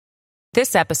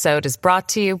This episode is brought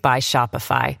to you by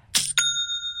Shopify.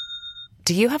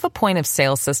 Do you have a point of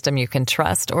sale system you can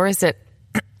trust, or is it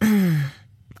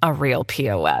a real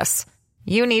POS?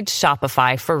 You need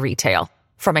Shopify for retail.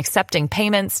 From accepting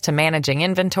payments to managing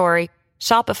inventory,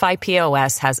 Shopify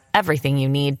POS has everything you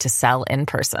need to sell in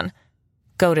person.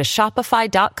 Go to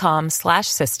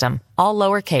shopify.com/system, all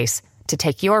lowercase, to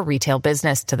take your retail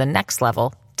business to the next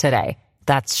level today.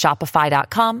 That's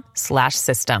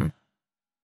shopify.com/system.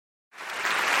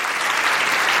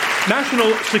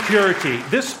 National security.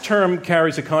 This term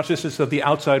carries a consciousness of the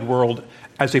outside world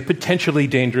as a potentially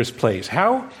dangerous place.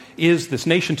 How is this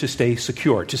nation to stay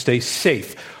secure, to stay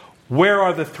safe? Where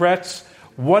are the threats?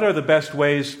 What are the best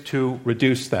ways to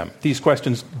reduce them? These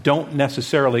questions don't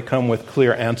necessarily come with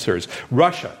clear answers.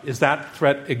 Russia, is that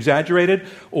threat exaggerated?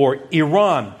 Or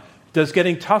Iran, does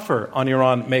getting tougher on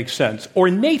Iran make sense?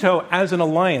 Or NATO as an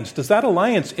alliance, does that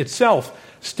alliance itself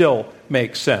still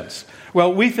make sense?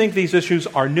 Well, we think these issues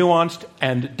are nuanced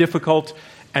and difficult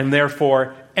and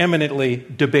therefore eminently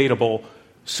debatable,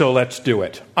 so let's do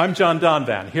it. I'm John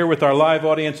Donvan, here with our live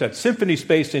audience at Symphony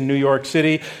Space in New York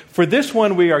City. For this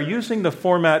one, we are using the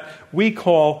format we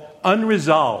call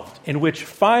Unresolved, in which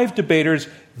 5 debaters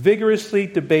vigorously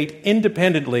debate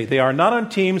independently. They are not on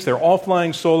teams, they're all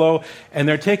flying solo, and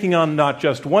they're taking on not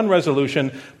just one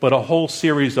resolution, but a whole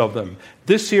series of them.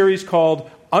 This series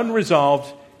called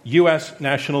Unresolved, U.S.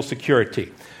 National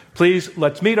Security. Please,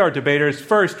 let's meet our debaters.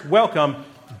 First, welcome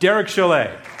Derek Chollet.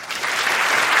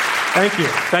 Thank you.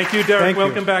 Thank you, Derek. Thank you.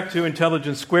 Welcome back to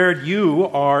Intelligence Squared. You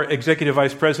are Executive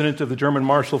Vice President of the German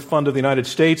Marshall Fund of the United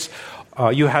States.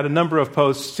 You had a number of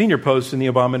posts, senior posts in the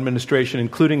Obama administration,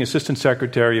 including Assistant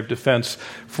Secretary of Defense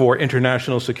for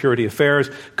International Security Affairs,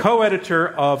 co-editor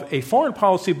of a foreign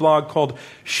policy blog called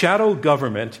Shadow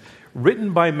Government,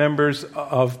 written by members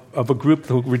of a group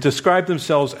who describe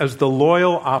themselves as the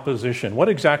loyal opposition. What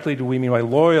exactly do we mean by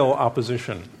loyal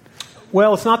opposition?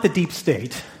 Well, it's not the deep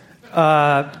state,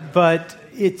 but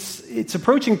it's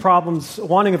approaching problems,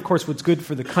 wanting, of course, what's good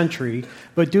for the country,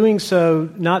 but doing so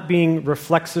not being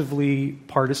reflexively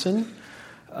partisan,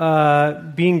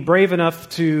 being brave enough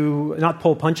to not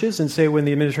pull punches and say when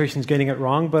the administration's getting it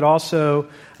wrong, but also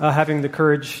having the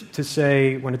courage to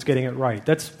say when it's getting it right.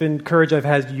 That's been courage I've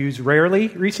had to use rarely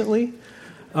recently,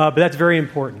 but that's very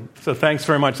important. So thanks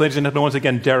very much. Ladies and gentlemen, once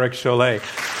again, Derek Chollet.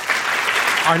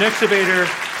 Our next debater,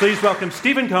 please welcome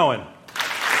Stephen Cohen.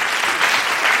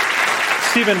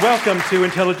 Stephen, welcome to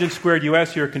Intelligence Squared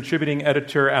US. You're a contributing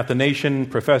editor at The Nation,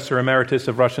 professor emeritus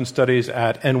of Russian Studies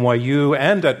at NYU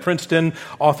and at Princeton,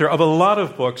 author of a lot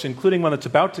of books, including one that's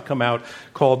about to come out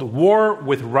called War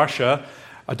with Russia,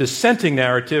 a dissenting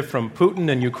narrative from Putin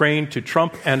and Ukraine to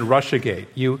Trump and Russiagate.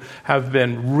 You have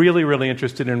been really, really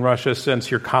interested in Russia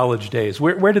since your college days.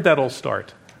 Where did that all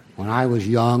start? When I was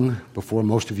young, before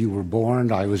most of you were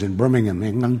born, I was in Birmingham,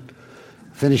 England,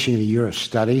 finishing a year of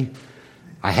study.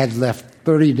 I had left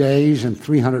 30 days and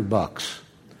 $300.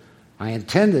 I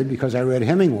intended, because I read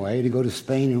Hemingway, to go to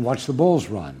Spain and watch the Bulls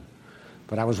run.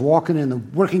 But I was walking in the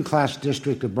working class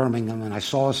district of Birmingham and I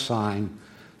saw a sign,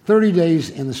 30 days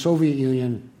in the Soviet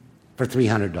Union for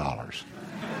 $300.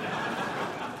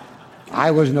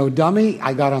 I was no dummy.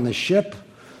 I got on the ship.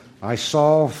 I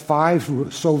saw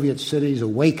 5 Soviet cities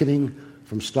awakening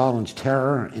from Stalin's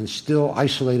terror and still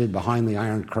isolated behind the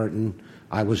Iron Curtain.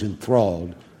 I was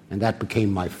enthralled, and that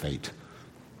became my fate.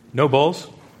 No Bulls?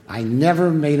 I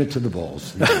never made it to the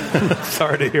Bulls.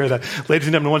 Sorry to hear that. Ladies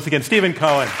and gentlemen, once again, Stephen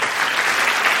Cohen.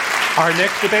 Our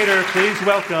next debater, please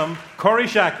welcome Kori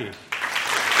Schake.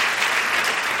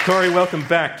 Kori, welcome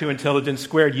back to Intelligence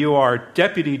Squared. You are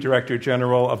Deputy Director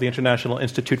General of the International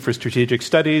Institute for Strategic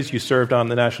Studies. You served on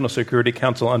the National Security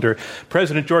Council under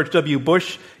President George W.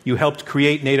 Bush. You helped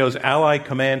create NATO's Ally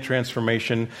Command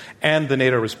Transformation and the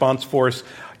NATO Response Force.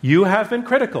 You have been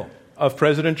critical of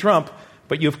President Trump,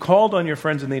 but you've called on your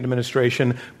friends in the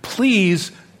administration,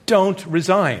 please don't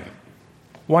resign.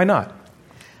 Why not?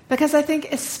 Because I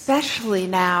think especially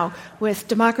now with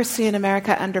democracy in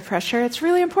America under pressure, it's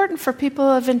really important for people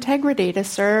of integrity to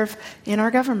serve in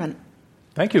our government.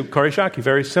 Thank you, Kori Schake.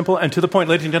 Very simple and to the point.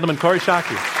 Ladies and gentlemen, Kori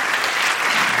Schake.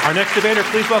 Our next debater,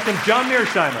 please welcome John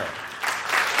Mearsheimer.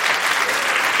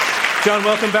 John,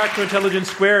 welcome back to Intelligence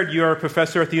Squared. You are a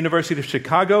professor at the University of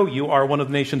Chicago. You are one of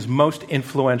the nation's most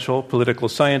influential political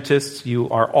scientists. You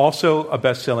are also a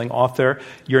best-selling author.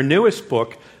 Your newest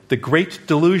book, The Great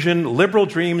Delusion, Liberal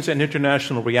Dreams and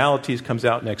International Realities, comes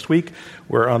out next week.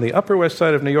 We're on the Upper West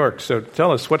Side of New York, so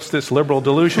tell us, what's this liberal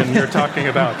delusion you're talking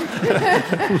about?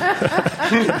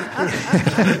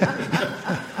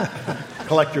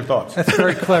 Collect your thoughts. That's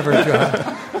very clever,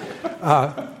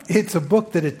 John. It's a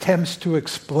book that attempts to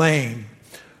explain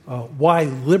why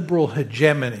liberal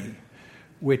hegemony,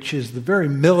 which is the very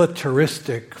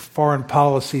militaristic foreign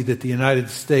policy that the United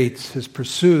States has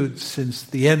pursued since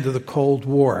the end of the Cold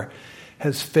War,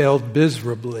 has failed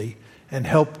miserably and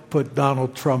helped put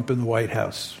Donald Trump in the White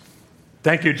House.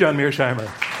 Thank you, John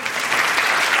Mearsheimer.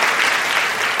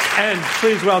 And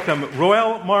please welcome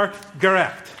Roel Mark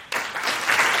Gerecht.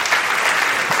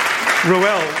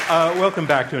 Roel, welcome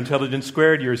back to Intelligence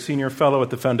Squared. You're a senior fellow at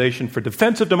the Foundation for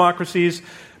Defense of Democracies.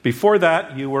 Before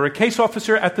that, you were a case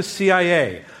officer at the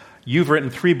CIA. You've written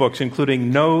 3 books,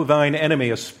 including Know Thine Enemy,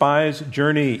 A Spy's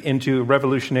Journey into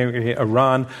Revolutionary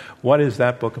Iran. What is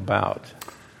that book about?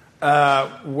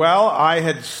 Well, I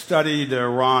had studied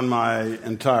Iran my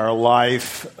entire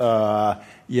life,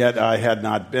 yet I had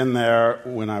not been there.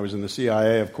 When I was in the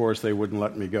CIA, of course, they wouldn't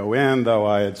let me go in, though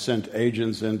I had sent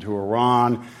agents into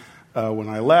Iran. When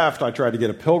I left, I tried to get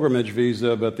a pilgrimage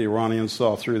visa, but the Iranians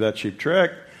saw through that cheap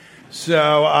trick.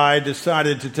 So I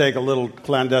decided to take a little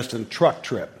clandestine truck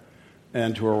trip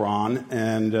into Iran.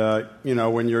 And,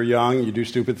 when you're young, you do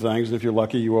stupid things, and if you're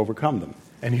lucky, you overcome them.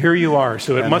 And here you are,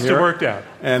 so it must have worked out.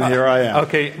 And here I am.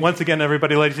 Okay, once again,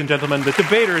 everybody, ladies and gentlemen, the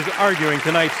debaters arguing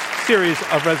tonight's series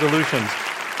of resolutions.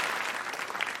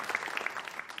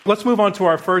 Let's move on to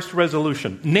our first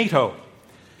resolution, NATO.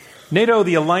 NATO,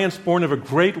 the alliance born of a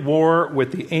great war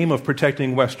with the aim of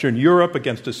protecting Western Europe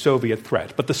against a Soviet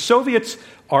threat. But the Soviets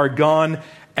are gone,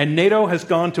 and NATO has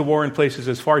gone to war in places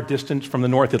as far distant from the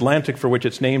North Atlantic for which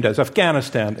it's named as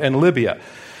Afghanistan and Libya.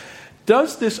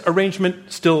 Does this arrangement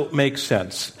still make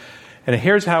sense? And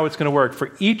here's how it's going to work.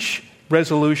 For each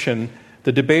resolution,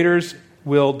 the debaters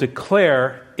will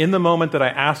declare in the moment that I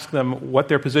ask them what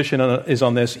their position is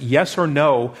on this, yes or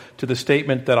no to the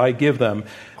statement that I give them.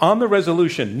 On the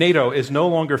resolution, NATO is no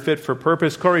longer fit for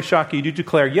purpose. Kori Schake, you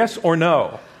declare yes or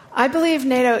no? I believe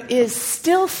NATO is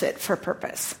still fit for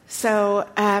purpose. So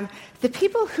the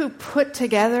people who put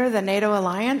together the NATO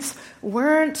alliance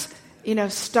weren't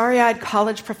starry-eyed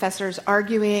college professors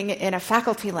arguing in a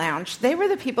faculty lounge. They were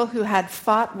the people who had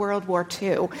fought World War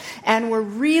II and were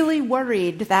really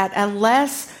worried that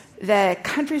unless the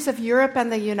countries of Europe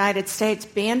and the United States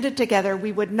banded together,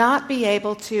 we would not be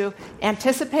able to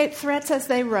anticipate threats as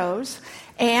they rose,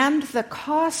 and the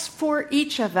costs for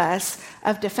each of us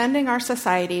of defending our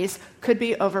societies could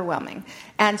be overwhelming.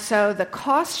 And so the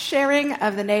cost sharing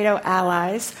of the NATO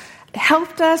allies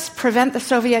helped us prevent the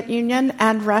Soviet Union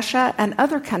and Russia and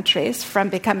other countries from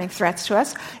becoming threats to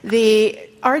us. The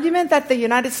argument that the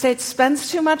United States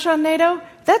spends too much on NATO,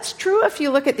 that's true if you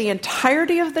look at the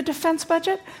entirety of the defense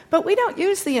budget, but we don't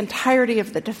use the entirety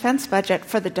of the defense budget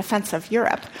for the defense of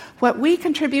Europe. What we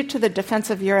contribute to the defense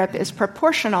of Europe is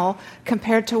proportional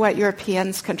compared to what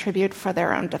Europeans contribute for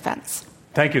their own defense.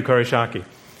 Thank you, Kori Schake.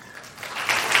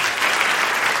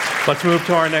 Let's move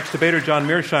to our next debater, John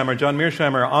Mearsheimer. John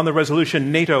Mearsheimer, on the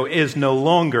resolution, NATO is no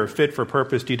longer fit for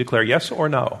purpose. Do you declare yes or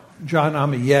no? John,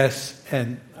 I'm a yes,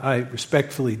 and I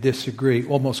respectfully disagree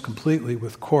almost completely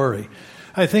with Kori.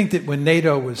 I think that when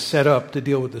NATO was set up to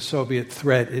deal with the Soviet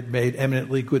threat, it made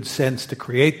eminently good sense to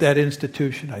create that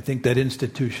institution. I think that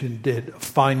institution did a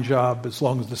fine job as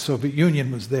long as the Soviet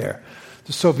Union was there.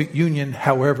 The Soviet Union,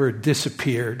 however,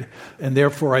 disappeared, and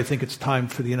therefore I think it's time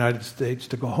for the United States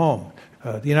to go home.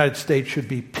 The United States should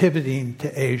be pivoting to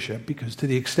Asia, because to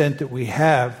the extent that we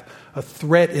have a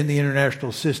threat in the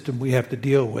international system we have to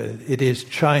deal with, it is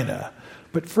China.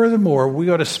 But furthermore, we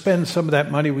ought to spend some of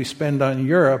that money we spend on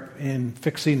Europe in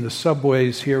fixing the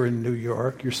subways here in New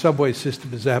York. Your subway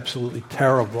system is absolutely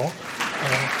terrible.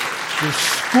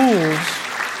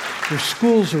 Your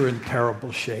schools are in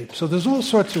terrible shape. So there's all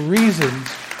sorts of reasons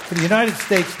for the United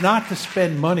States not to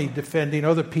spend money defending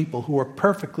other people who are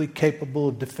perfectly capable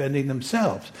of defending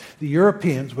themselves. The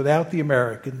Europeans, without the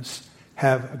Americans,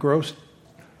 have a gross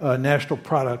national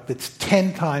product that's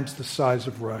 10 times the size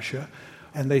of Russia,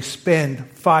 and they spend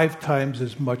 5 times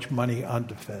as much money on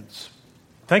defense.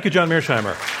 Thank you, John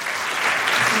Mearsheimer.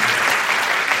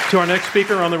 To our next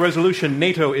speaker on the resolution,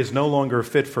 NATO is no longer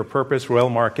fit for purpose, Roel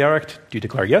Mark Gerecht. Do you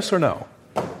declare yes or no?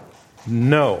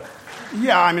 No.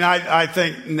 Yeah, I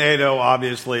think NATO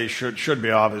obviously should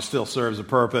be obvious, still serves a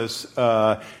purpose.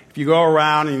 If you go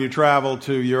around and you travel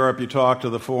to Europe, you talk to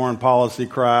the foreign policy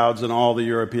crowds in all the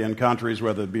European countries,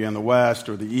 whether it be in the West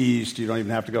or the East, you don't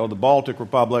even have to go to the Baltic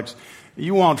republics,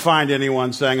 you won't find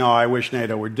anyone saying, oh, I wish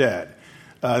NATO were dead.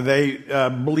 They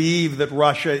believe that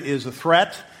Russia is a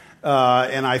threat,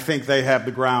 and I think they have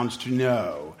the grounds to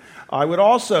know. I would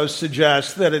also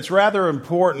suggest that it's rather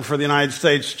important for the United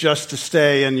States just to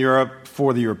stay in Europe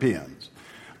for the Europeans.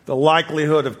 The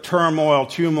likelihood of turmoil,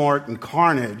 tumult, and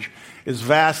carnage is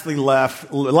vastly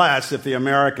less if the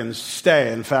Americans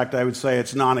stay. In fact, I would say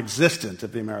it's non-existent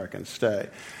if the Americans stay.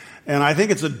 And I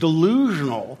think it's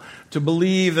delusional to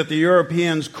believe that the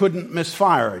Europeans couldn't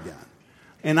misfire again.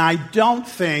 And I don't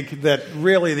think that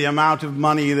really the amount of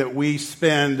money that we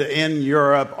spend in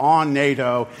Europe on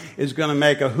NATO is going to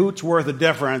make a hoot's worth of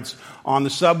difference on the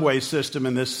subway system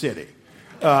in this city.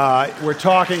 We're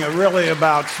talking really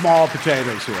about small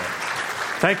potatoes here.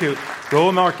 Thank you.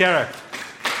 Raoul Marquera.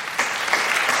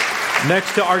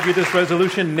 Next to argue this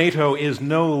resolution, NATO is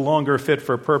no longer fit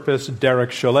for purpose.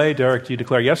 Derek Chollet. Derek, do you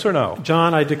declare yes or no?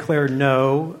 John, I declare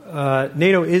no.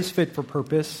 NATO is fit for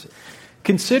purpose.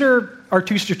 Consider our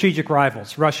two strategic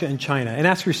rivals, Russia and China, and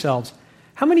ask yourselves,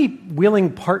 how many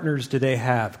willing partners do they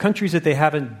have? Countries that they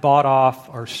haven't bought off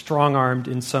or strong-armed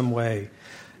in some way.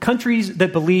 Countries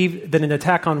that believe that an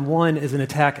attack on one is an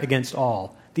attack against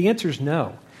all. The answer is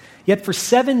no. Yet for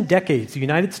 7 decades, the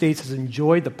United States has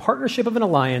enjoyed the partnership of an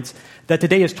alliance that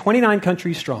today is 29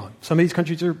 countries strong. Some of these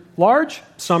countries are large,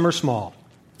 some are small.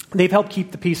 They've helped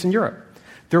keep the peace in Europe.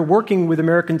 They're working with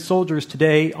American soldiers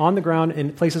today on the ground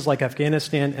in places like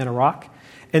Afghanistan and Iraq,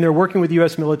 and they're working with the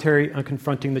U.S. military on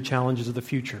confronting the challenges of the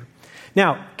future.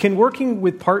 Now, can working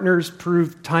with partners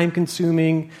prove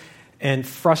time-consuming and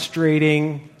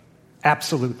frustrating?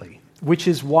 Absolutely. Which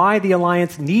is why the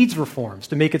alliance needs reforms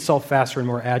to make itself faster and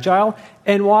more agile,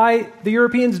 and why the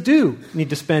Europeans do need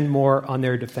to spend more on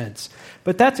their defense.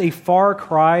 But that's a far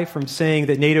cry from saying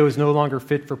that NATO is no longer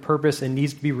fit for purpose and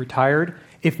needs to be retired.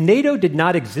 If NATO did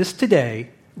not exist today,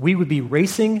 we would be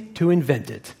racing to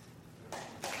invent it.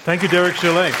 Thank you, Derek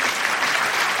Chollet.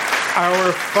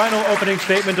 Our final opening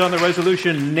statement on the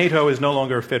resolution, NATO is no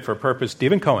longer fit for purpose.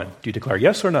 Stephen Cohen, do you declare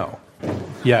yes or no?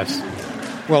 Yes.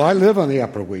 Well, I live on the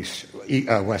Upper West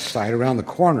Side, around the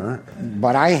corner,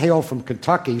 but I hail from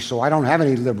Kentucky, so I don't have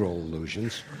any liberal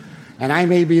illusions. And I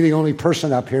may be the only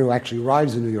person up here who actually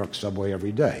rides the New York subway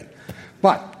every day.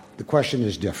 But the question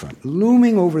is different.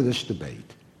 Looming over this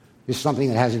debate is something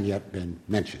that hasn't yet been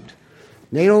mentioned.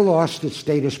 NATO lost its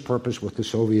stated purpose with the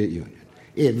Soviet Union.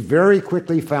 It very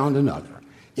quickly found another,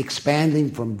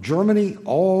 expanding from Germany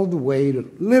all the way to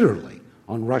literally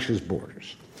on Russia's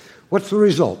borders. What's the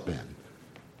result been?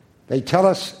 They tell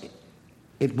us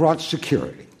it brought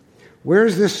security. Where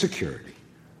is this security?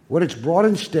 What it's brought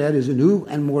instead is a new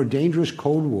and more dangerous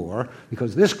Cold War,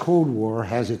 because this Cold War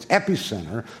has its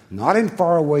epicenter not in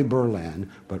faraway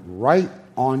Berlin, but right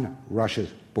on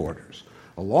Russia's borders.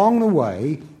 Along the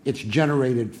way, it's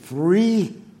generated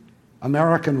 3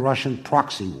 American-Russian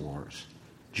proxy wars: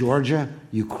 Georgia,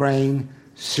 Ukraine,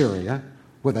 Syria,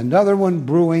 with another one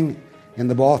brewing in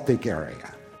the Baltic area.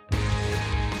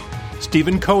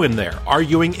 Stephen Cohen there,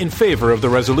 arguing in favor of the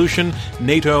resolution,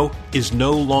 NATO is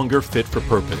no longer fit for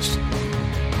purpose.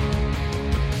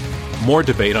 More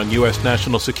debate on U.S.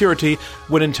 national security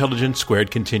when Intelligence Squared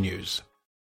continues.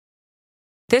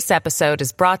 This episode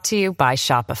is brought to you by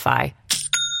Shopify.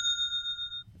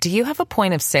 Do you have a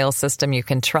point of sale system you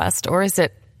can trust, or is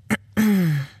it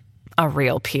a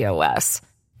real POS?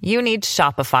 You need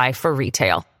Shopify for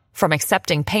retail. From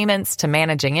accepting payments to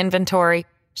managing inventory,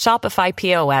 Shopify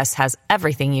POS has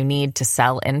everything you need to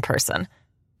sell in person.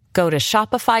 Go to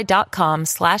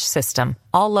shopify.com/system,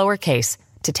 all lowercase,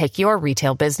 to take your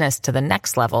retail business to the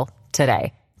next level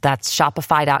today. That's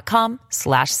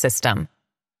shopify.com/system.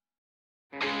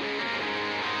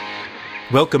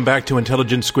 Welcome back to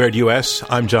Intelligence Squared US.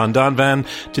 I'm John Donvan.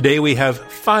 Today we have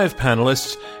 5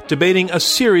 panelists debating a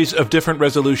series of different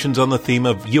resolutions on the theme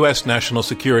of U.S. national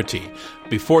security.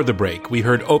 Before the break, we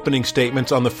heard opening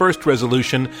statements on the first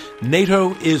resolution,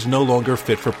 NATO is no longer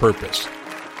fit for purpose.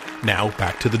 Now,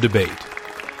 back to the debate.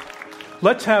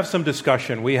 Let's have some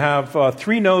discussion. We have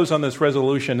 3 no's on this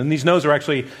resolution, and these no's are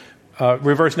actually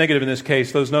reverse negative in this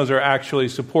case. Those no's are actually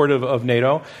supportive of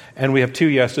NATO, and we have 2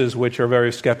 yeses, which are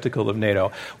very skeptical of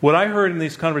NATO. What I heard in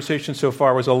these conversations so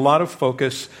far was a lot of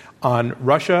focus on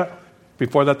Russia,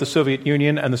 before that the Soviet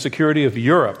Union, and the security of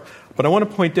Europe. But I want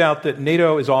to point out that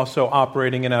NATO is also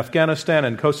operating in Afghanistan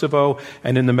and Kosovo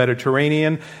and in the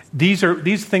Mediterranean. These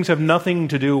things have nothing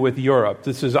to do with Europe.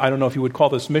 This is, I don't know if you would call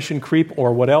this mission creep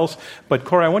or what else, but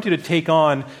Corey, I want you to take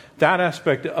on that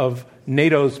aspect of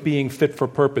NATO's being fit for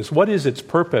purpose. What is its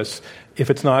purpose if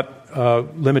it's not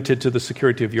limited to the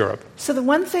security of Europe? So the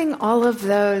one thing all of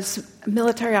those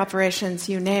military operations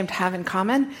you named have in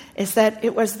common is that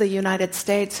it was the United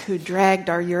States who dragged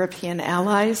our European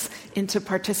allies into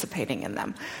participating in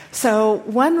them. So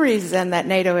one reason that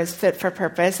NATO is fit for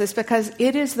purpose is because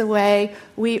it is the way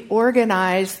we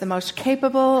organize the most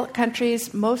capable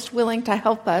countries, most willing to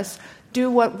help us do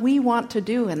what we want to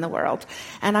do in the world.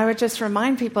 And I would just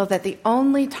remind people that the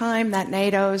only time that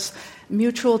NATO's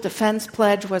mutual defense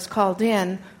pledge was called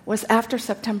in was after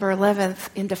September 11th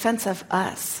in defense of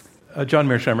us. John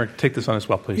Mearsheimer, take this on as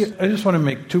well, please. Yeah, I just want to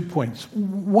make 2 points.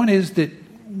 One is that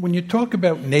when you talk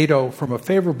about NATO from a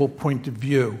favorable point of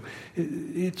view,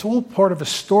 it's all part of a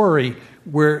story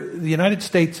where the United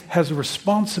States has a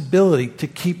responsibility to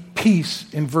keep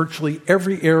peace in virtually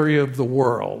every area of the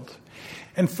world.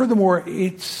 And furthermore,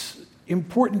 it's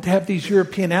important to have these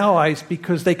European allies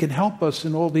because they can help us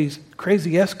in all these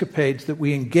crazy escapades that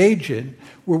we engage in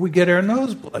where we get our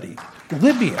nose bloodied.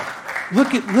 Libya.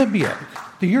 Look at Libya.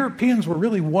 The Europeans were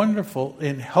really wonderful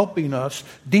in helping us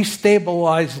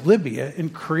destabilize Libya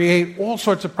and create all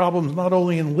sorts of problems, not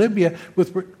only in Libya,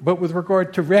 but with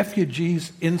regard to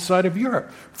refugees inside of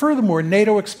Europe. Furthermore,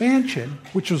 NATO expansion,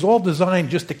 which was all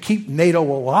designed just to keep NATO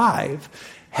alive,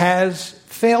 has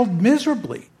failed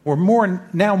miserably. We're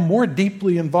now more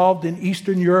deeply involved in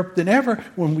Eastern Europe than ever,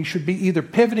 when we should be either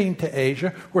pivoting to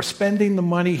Asia or spending the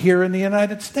money here in the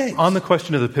United States. On the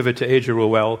question of the pivot to Asia,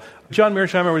 Ruel, John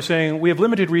Mearsheimer was saying we have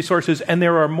limited resources and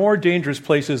there are more dangerous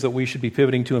places that we should be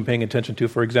pivoting to and paying attention to,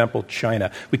 for example,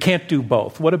 China. We can't do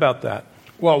both. What about that?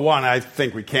 Well, one, I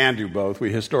think we can do both.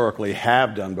 We historically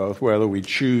have done both. Whether we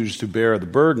choose to bear the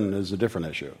burden is a different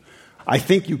issue. I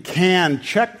think you can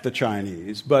check the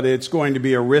Chinese, but it's going to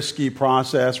be a risky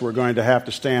process. We're going to have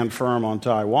to stand firm on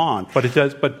Taiwan. But it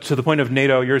does. But to the point of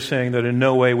NATO, you're saying that in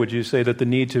no way would you say that the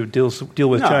need to deal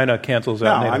with China cancels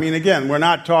out NATO. No, I mean, again, we're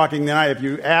not talking tonight. If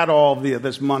you add all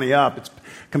this money up, it's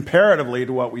comparatively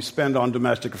to what we spend on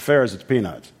domestic affairs, it's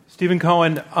peanuts. Stephen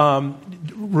Cohen,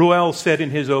 Ruel said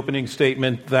in his opening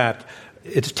statement that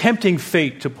it's tempting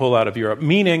fate to pull out of Europe,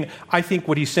 meaning I think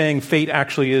what he's saying fate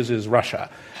actually is Russia.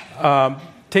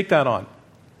 Take that on.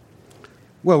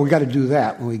 Well, we got to do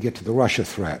that when we get to the Russia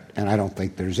threat, and I don't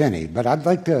think there's any. But I'd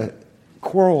like to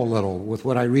quarrel a little with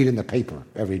what I read in the paper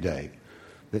every day,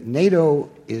 that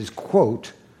NATO is,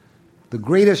 quote, the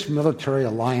greatest military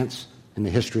alliance in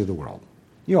the history of the world.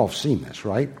 You all have seen this,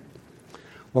 right?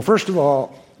 Well, first of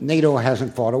all, NATO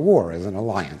hasn't fought a war as an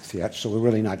alliance yet, so we're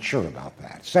really not sure about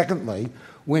that. Secondly,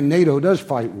 when NATO does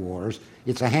fight wars,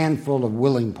 it's a handful of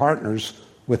willing partners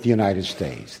with the United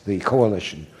States, the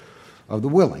coalition of the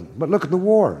willing. But look at the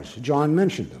wars. John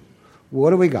mentioned them.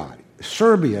 What do we got?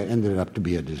 Serbia ended up to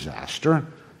be a disaster.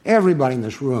 Everybody in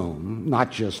this room,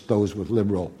 not just those with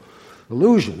liberal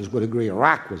illusions, would agree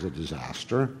Iraq was a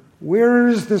disaster. Where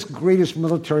is this greatest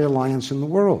military alliance in the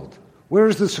world? Where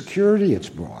is the security it's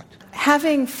brought?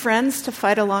 Having friends to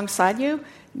fight alongside you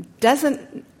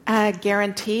doesn't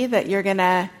guarantee that you're going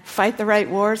to fight the right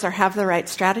wars or have the right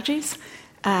strategies.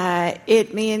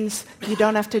 It means you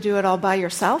don't have to do it all by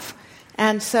yourself.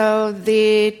 And so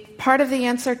the part of the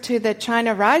answer to the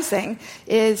China rising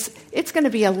is it's going to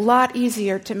be a lot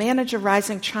easier to manage a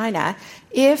rising China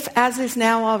if, as is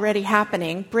now already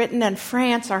happening, Britain and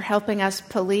France are helping us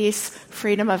police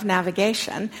freedom of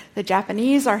navigation. The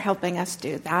Japanese are helping us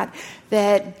do that.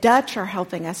 The Dutch are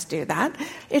helping us do that.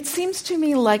 It seems to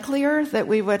me likelier that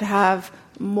we would have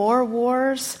more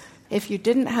wars if you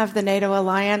didn't have the NATO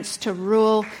alliance to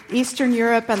rule Eastern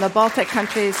Europe and the Baltic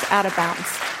countries out of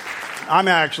bounds. I'm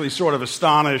actually sort of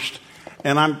astonished,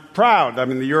 and I'm proud. I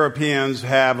mean, the Europeans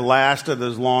have lasted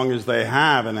as long as they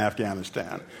have in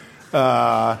Afghanistan.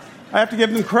 I have to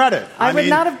give them credit. I would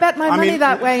not have bet my money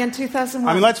that way in 2001.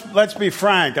 I mean, let's be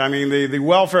frank. I mean, the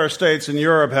welfare states in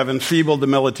Europe have enfeebled the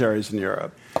militaries in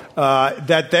Europe.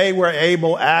 That they were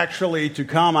able actually to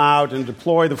come out and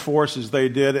deploy the forces they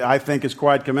did, I think is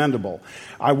quite commendable.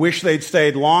 I wish they'd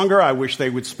stayed longer. I wish they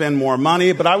would spend more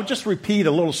money. But I would just repeat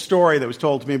a little story that was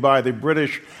told to me by the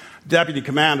British deputy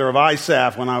commander of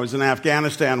ISAF when I was in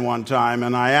Afghanistan one time,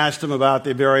 and I asked him about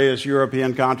the various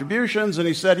European contributions, and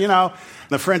he said, you know,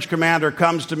 the French commander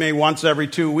comes to me once every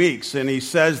 2 weeks, and he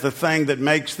says the thing that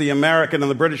makes the American and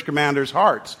the British commanders'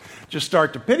 hearts just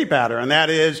start to pity-patter, and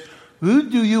that is, who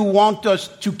do you want us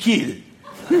to kill?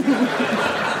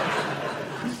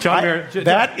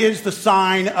 That is the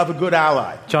sign of a good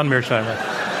ally. John Mearsheimer.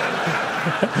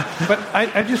 But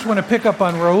I just want to pick up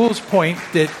on Raoul's point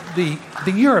that the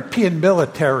European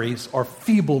militaries are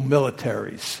feeble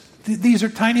militaries. These are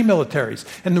tiny militaries.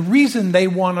 And the reason they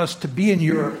want us to be in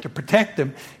Europe to protect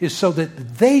them is so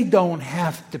that they don't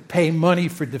have to pay money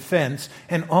for defense,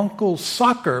 and Uncle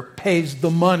Sucker pays the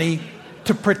money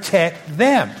to protect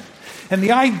them. And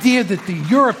the idea that the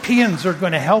Europeans are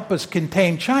going to help us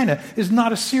contain China is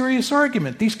not a serious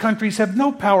argument. These countries have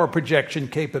no power projection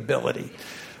capability.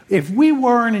 If we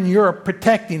weren't in Europe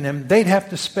protecting them, they'd have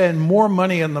to spend more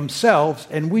money on themselves,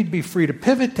 and we'd be free to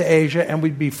pivot to Asia, and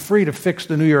we'd be free to fix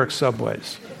the New York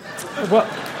subways. Well,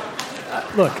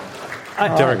 look,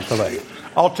 Derek Chalet.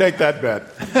 I'll take that bet.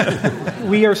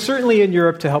 We are certainly in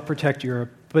Europe to help protect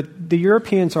Europe, but the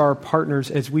Europeans are our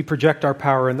partners as we project our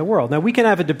power in the world. Now, we can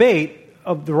have a debate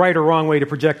of the right or wrong way to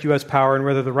project U.S. power and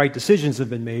whether the right decisions have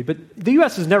been made, but the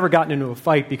U.S. has never gotten into a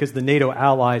fight because the NATO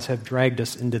allies have dragged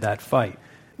us into that fight.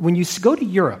 When you go to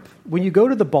Europe, when you go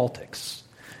to the Baltics,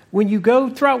 when you go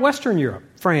throughout Western Europe,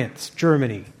 France,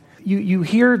 Germany, you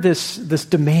hear this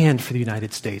demand for the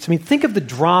United States. I mean, think of the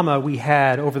drama we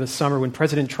had over the summer when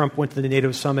President Trump went to the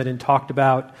NATO summit and talked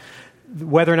about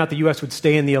whether or not the U.S. would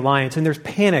stay in the alliance, and there's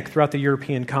panic throughout the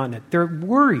European continent. They're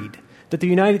worried that the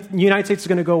United States is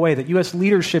going to go away, that U.S.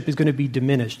 leadership is going to be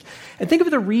diminished. And think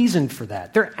of the reason for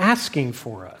that. They're asking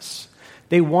for us.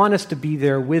 They want us to be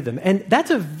there with them. And that's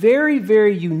a very,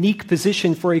 very unique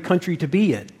position for a country to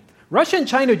be in. Russia and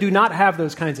China do not have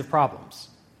those kinds of problems.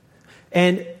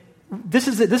 And this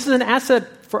is an asset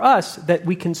for us that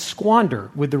we can squander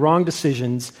with the wrong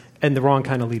decisions and the wrong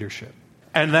kind of leadership.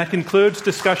 And that concludes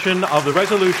discussion of the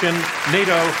resolution,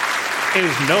 NATO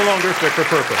is no longer fit for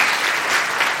purpose.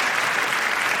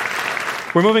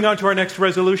 We're moving on to our next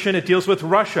resolution. It deals with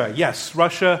Russia. Yes,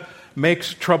 Russia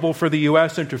makes trouble for the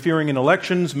U.S., interfering in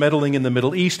elections, meddling in the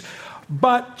Middle East.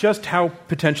 But just how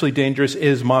potentially dangerous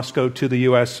is Moscow to the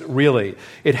U.S., really?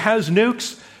 It has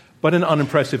nukes, but an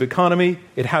unimpressive economy.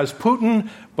 It has Putin,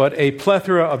 but a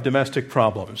plethora of domestic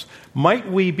problems. Might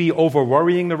we be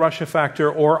over-worrying the Russia factor,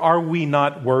 or are we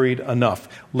not worried enough?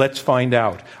 Let's find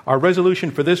out. Our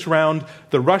resolution for this round,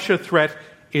 the Russia threat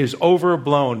is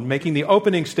overblown. Making the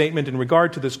opening statement in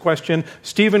regard to this question,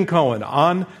 Stephen Cohen,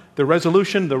 on the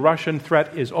resolution, the Russian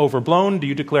threat is overblown. Do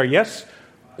you declare yes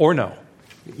or no?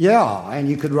 Yeah, and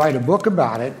you could write a book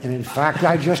about it, and in fact,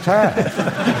 I just have.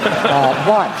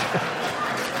 But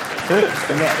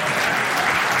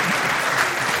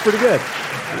Pretty good.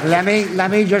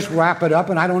 let me just wrap it up,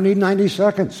 and I don't need 90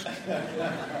 seconds.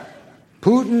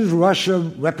 Putin's Russia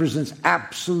represents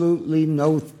absolutely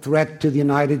no threat to the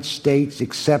United States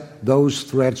except those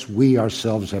threats we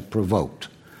ourselves have provoked,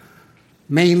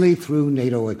 mainly through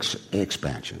NATO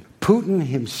expansion. Putin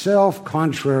himself,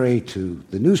 contrary to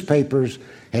the newspapers,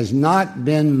 has not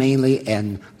been mainly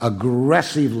an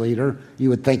aggressive leader. You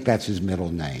would think that's his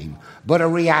middle name, but a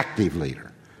reactive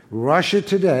leader. Russia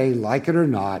today, like it or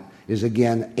not, is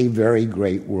again a very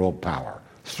great world power,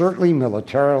 certainly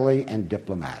militarily and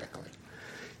diplomatically.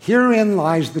 Herein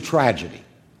lies the tragedy,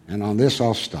 and on this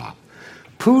I'll stop.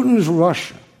 Putin's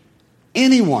Russia,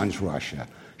 anyone's Russia,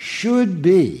 should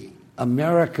be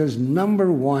America's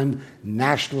number one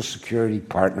national security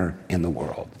partner in the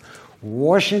world.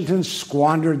 Washington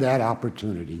squandered that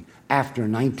opportunity after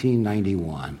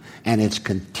 1991, and it's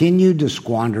continued to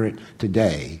squander it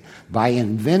today by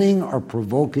inventing or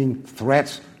provoking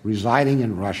threats residing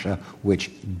in Russia which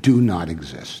do not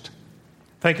exist.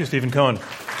 Thank you, Stephen Cohen.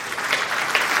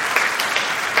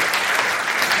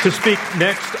 To speak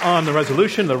next on the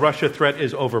resolution, the Russia threat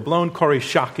is overblown, Kori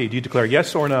Schake, do you declare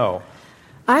yes or no?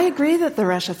 I agree that the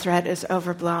Russia threat is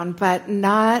overblown, but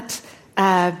not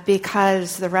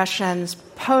because the Russians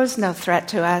pose no threat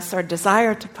to us or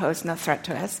desire to pose no threat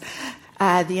to us.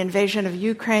 The invasion of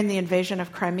Ukraine, the invasion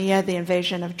of Crimea, the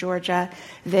invasion of Georgia,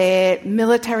 the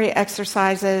military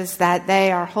exercises that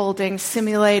they are holding,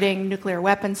 simulating nuclear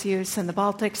weapons use in the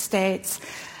Baltic states.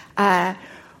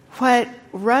 What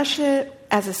Russia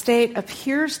as a state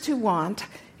appears to want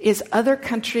is other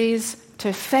countries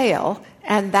to fail,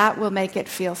 and that will make it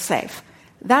feel safe.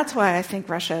 That's why I think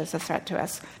Russia is a threat to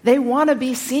us. They want to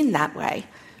be seen that way,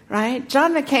 right?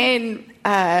 John McCain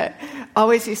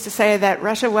always used to say that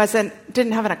Russia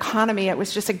didn't have an economy, it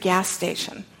was just a gas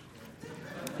station.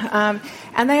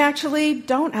 And they actually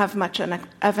don't have much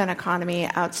of an economy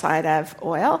outside of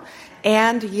oil,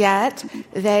 and yet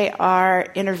they are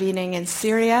intervening in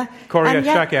Syria. Kori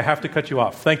Schake, I have to cut you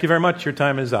off. Thank you very much. Your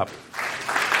time is up.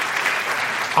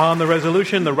 On the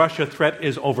resolution, the Russia threat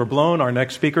is overblown. Our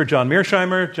next speaker, John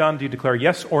Mearsheimer. John, do you declare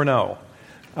yes or no?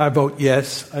 I vote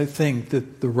yes. I think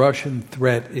that the Russian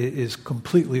threat is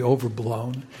completely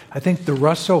overblown. I think the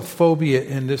Russophobia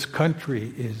in this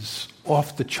country is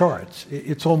off the charts.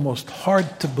 It's almost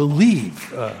hard to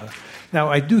believe. Now,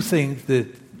 I do think that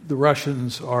the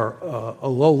Russians are a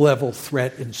low-level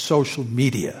threat in social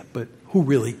media, but who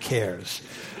really cares?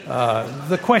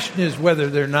 The question is whether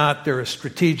they're a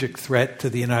strategic threat to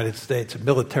the United States, a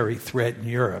military threat in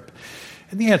Europe.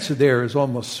 And the answer there is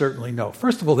almost certainly no.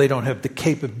 First of all, they don't have the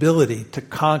capability to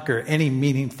conquer any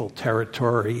meaningful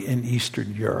territory in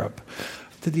Eastern Europe.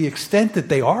 To the extent that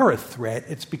they are a threat,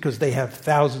 it's because they have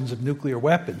thousands of nuclear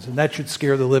weapons, and that should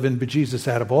scare the living bejesus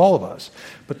out of all of us.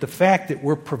 But the fact that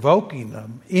we're provoking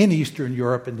them in Eastern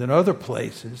Europe and in other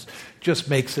places just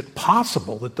makes it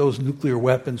possible that those nuclear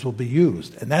weapons will be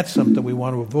used, and that's something we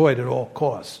want to avoid at all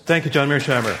costs. Thank you, John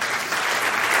Mearsheimer.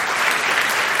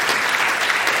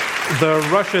 The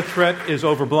Russia threat is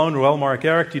overblown. Well, Mark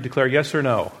Eric, do you declare yes or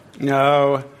no?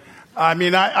 No. I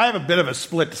mean, I have a bit of a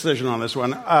split decision on this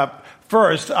one.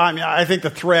 First, I think the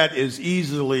threat is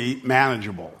easily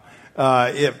manageable,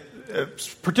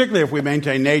 particularly if we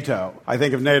maintain NATO. I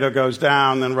think if NATO goes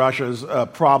down, then Russia's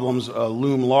problems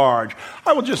loom large.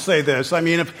 I will just say this. I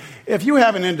mean, if you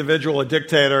have an individual, a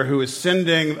dictator, who is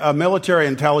sending military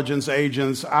intelligence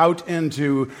agents out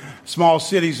into small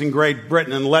cities in Great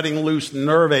Britain and letting loose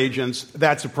nerve agents,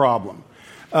 that's a problem.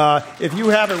 If you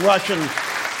have a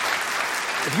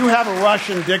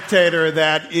Russian dictator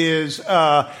that is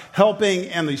helping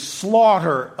in the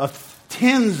slaughter of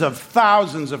tens of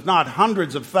thousands, if not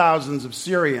hundreds of thousands of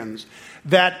Syrians,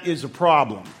 that is a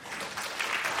problem.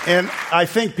 And I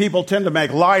think people tend to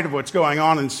make light of what's going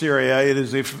on in Syria. It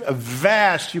is a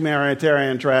vast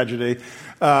humanitarian tragedy.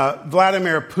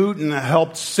 Vladimir Putin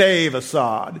helped save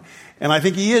Assad, and I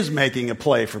think he is making a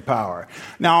play for power.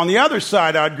 Now, on the other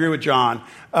side, I agree with John.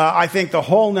 I think the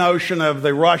whole notion of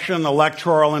the Russian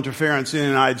electoral interference in the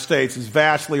United States is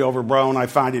vastly overblown. I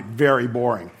find it very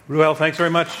boring. Ruel, thanks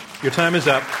very much. Your time is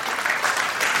up.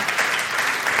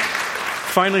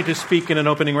 Finally, to speak in an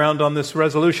opening round on this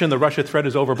resolution, the Russia threat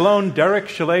is overblown. Derek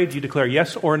Chalet, do you declare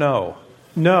yes or no?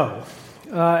 No.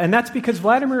 And that's because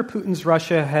Vladimir Putin's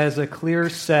Russia has a clear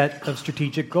set of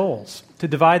strategic goals: to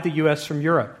divide the U.S. from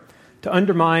Europe, to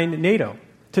undermine NATO,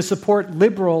 to support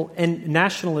liberal and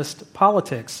nationalist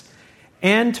politics,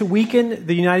 and to weaken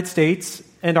the United States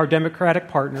and our democratic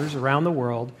partners around the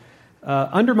world,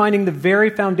 undermining the very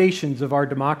foundations of our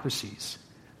democracies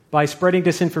by spreading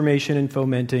disinformation and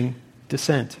fomenting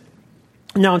dissent.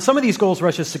 Now, on some of these goals,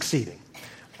 Russia's succeeding.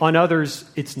 On others,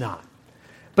 it's not.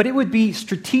 But it would be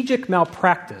strategic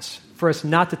malpractice for us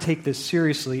not to take this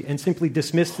seriously and simply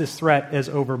dismiss this threat as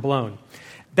overblown.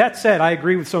 That said, I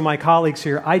agree with some of my colleagues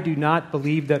here. I do not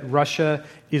believe that Russia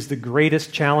is the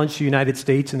greatest challenge to the United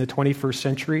States in the 21st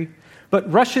century. But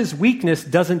Russia's weakness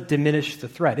doesn't diminish the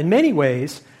threat. In many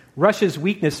ways, Russia's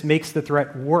weakness makes the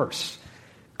threat worse,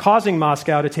 causing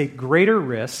Moscow to take greater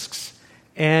risks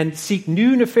and seek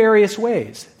new nefarious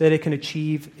ways that it can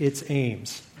achieve its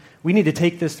aims. We need to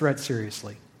take this threat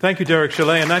seriously. Thank you, Derek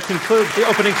Chalet. And that concludes the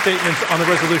opening statements on the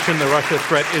resolution, the Russia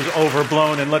threat is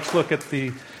overblown. And let's look at the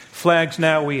flags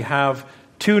now. We have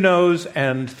 2 noes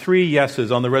and 3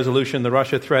 yeses on the resolution, the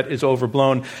Russia threat is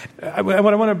overblown. What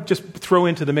I want to just throw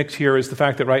into the mix here is the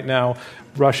fact that right now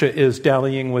Russia is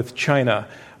dallying with China.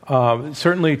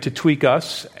 Certainly to tweak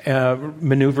us,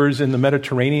 maneuvers in the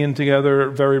Mediterranean together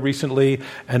very recently,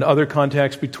 and other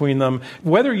contacts between them.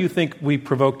 Whether you think we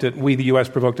provoked it, we, the U.S.,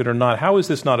 provoked it or not, how is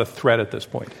this not a threat at this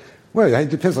point? Well, it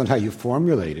depends on how you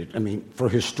formulate it. I mean, for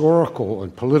historical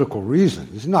and political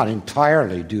reasons, it's not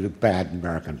entirely due to bad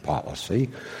American policy.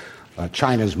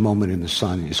 China's moment in the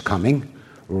sun is coming.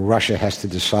 Russia has to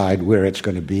decide where it's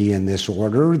going to be in this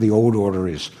order. The old order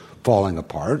is falling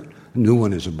apart. A new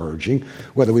one is emerging.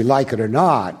 Whether we like it or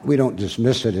not, we don't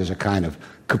dismiss it as a kind of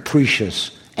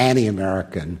capricious,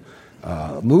 anti-American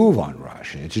move on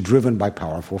Russia. It's driven by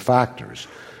powerful factors.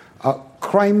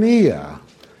 Crimea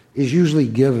is usually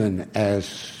given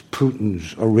as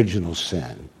Putin's original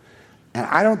sin. And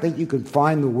I don't think you could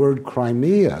find the word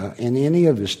Crimea in any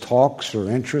of his talks or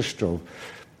interest or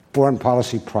foreign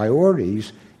policy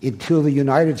priorities until the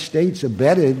United States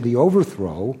abetted the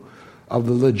overthrow of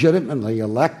the legitimately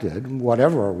elected,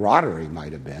 whatever a rotter he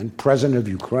might have been, president of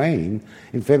Ukraine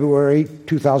in February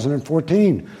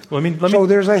 2014. So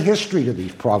there's a history to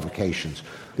these provocations.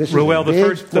 This Ruel,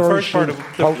 is the first part of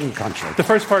potent country. The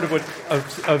first part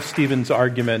of Stephen's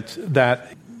argument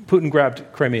that Putin grabbed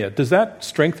Crimea, does that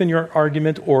strengthen your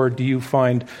argument, or do you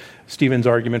find Stephen's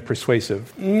argument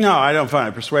persuasive? No, I don't find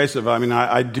it persuasive. I mean,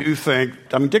 I do think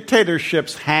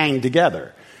dictatorships hang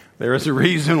together. There is a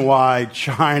reason why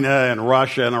China and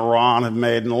Russia and Iran have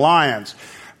made an alliance.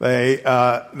 They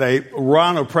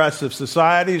run oppressive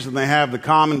societies, and they have the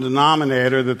common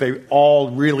denominator that they all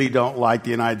really don't like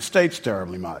the United States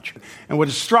terribly much. And what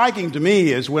is striking to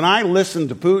me is when I listen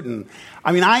to Putin,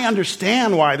 I mean, I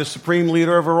understand why the supreme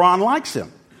leader of Iran likes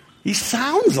him. He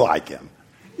sounds like him.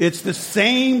 It's the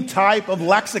same type of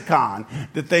lexicon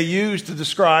that they use to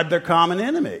describe their common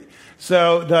enemy.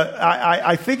 So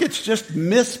I think it's just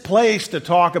misplaced to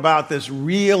talk about this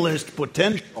realist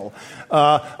potential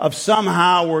of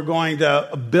somehow we're going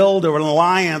to build an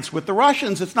alliance with the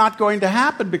Russians. It's not going to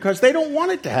happen because they don't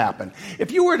want it to happen.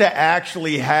 If you were to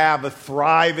actually have a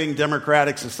thriving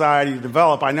democratic society to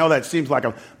develop, I know that seems like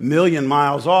a million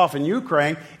miles off in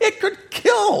Ukraine, it could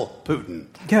kill Putin.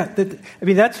 Yeah,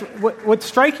 that's what's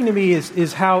striking to me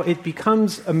is how it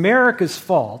becomes America's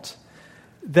fault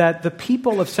that the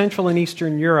people of Central and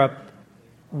Eastern Europe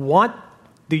want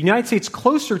the United States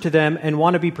closer to them and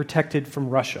want to be protected from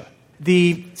Russia.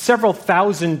 The several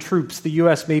thousand troops the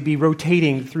U.S. may be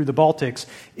rotating through the Baltics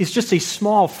is just a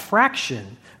small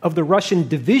fraction of the Russian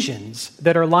divisions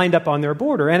that are lined up on their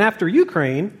border. And after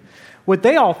Ukraine, what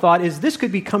they all thought is this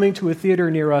could be coming to a theater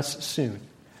near us soon.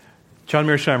 John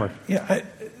Mearsheimer. Yeah,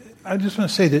 I just want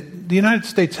to say that the United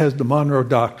States has the Monroe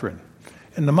Doctrine.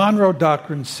 And the Monroe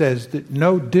Doctrine says that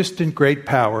no distant great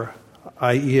power,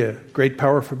 i.e. a great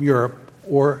power from Europe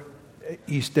or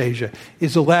East Asia,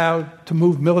 is allowed to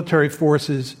move military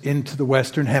forces into the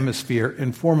Western Hemisphere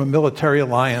and form a military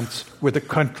alliance with a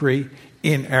country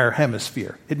in our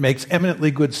hemisphere. It makes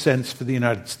eminently good sense for the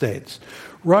United States.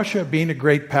 Russia, being a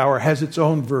great power, has its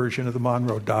own version of the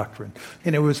Monroe Doctrine.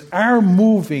 And it was our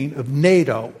moving of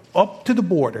NATO up to the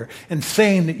border and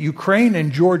saying that Ukraine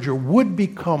and Georgia would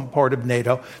become part of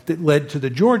NATO that led to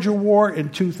the Georgia War in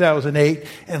 2008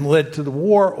 and led to the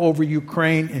war over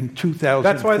Ukraine in 2014.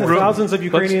 That's why the thousands of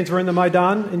Ukrainians were in the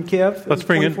Maidan in Kiev Let's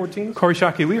bring 2014. in Kori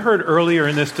Schake. We heard earlier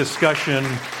in this discussion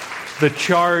the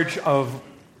charge of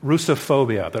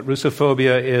Russophobia, that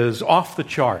Russophobia is off the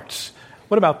charts.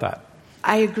 What about that?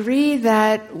 I agree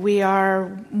that we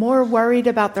are more worried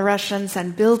about the Russians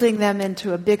and building them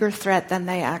into a bigger threat than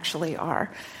they actually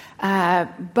are.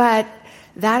 But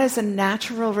that is a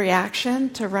natural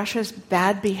reaction to Russia's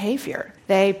bad behavior.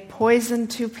 They poisoned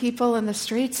 2 people in the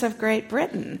streets of Great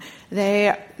Britain.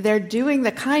 They're doing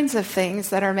the kinds of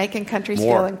things that are making countries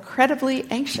feel incredibly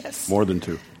anxious. More than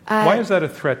 2. Why is that a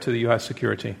threat to the U.S.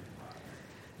 security?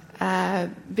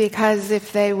 Because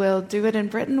if they will do it in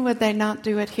Britain, would they not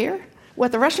do it here?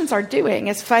 What the Russians are doing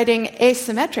is fighting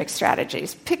asymmetric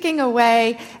strategies, picking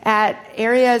away at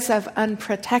areas of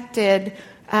unprotected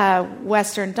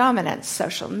Western dominance,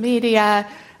 social media,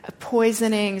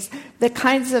 poisonings, the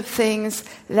kinds of things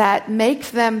that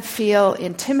make them feel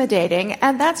intimidating.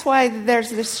 And that's why there's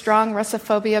this strong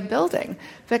Russophobia building,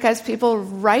 because people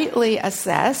rightly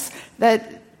assess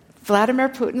that Vladimir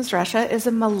Putin's Russia is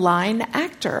a malign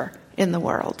actor in the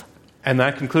world. And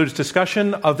that concludes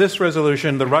discussion of this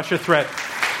resolution. The Russia threat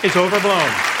is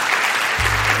overblown.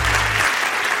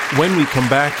 When we come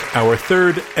back, our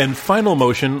third and final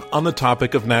motion on the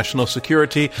topic of national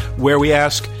security, where we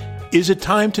ask, is it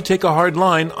time to take a hard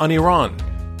line on Iran?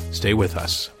 Stay with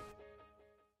us.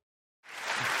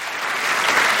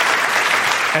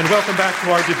 And welcome back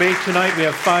to our debate tonight. We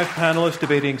have 5 panelists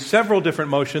debating several different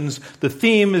motions. The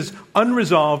theme is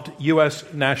Unresolved U.S.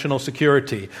 National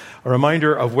Security. A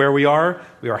reminder of where we are.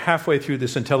 We are halfway through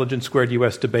this Intelligence Squared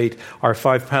U.S. debate. Our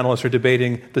 5 panelists are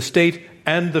debating the state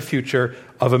and the future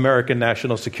of American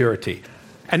national security.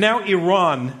 And now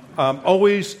Iran,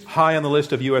 always high on the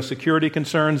list of U.S. security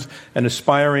concerns, an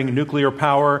aspiring nuclear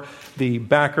power, the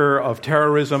backer of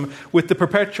terrorism, with the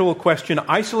perpetual question,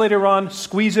 isolate Iran,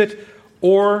 squeeze it,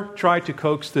 or try to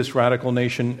coax this radical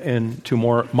nation into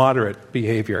more moderate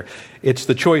behavior. It's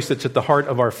the choice that's at the heart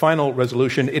of our final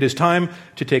resolution. It is time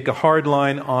to take a hard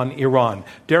line on Iran.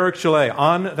 Derek Chalet,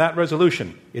 on that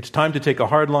resolution, it's time to take a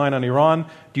hard line on Iran.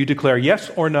 Do you declare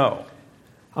yes or no?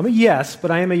 I'm a yes,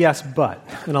 but I am a yes but,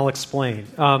 and I'll explain.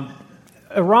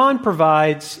 Iran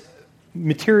provides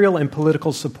material and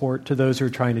political support to those who are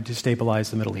trying to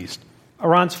destabilize the Middle East.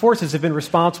 Iran's forces have been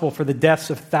responsible for the deaths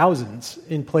of thousands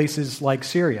in places like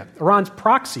Syria. Iran's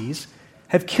proxies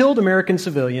have killed American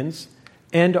civilians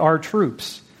and our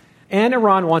troops. And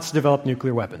Iran wants to develop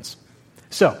nuclear weapons.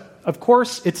 So, of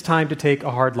course, it's time to take a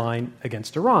hard line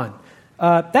against Iran.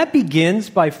 That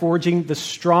begins by forging the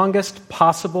strongest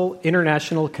possible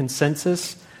international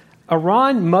consensus.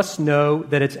 Iran must know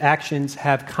that its actions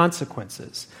have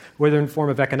consequences, whether in the form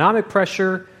of economic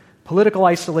pressure, political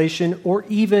isolation, or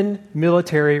even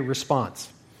military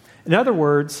response. In other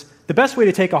words, the best way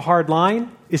to take a hard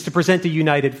line is to present a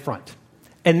united front.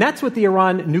 And that's what the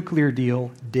Iran nuclear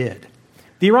deal did.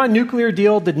 The Iran nuclear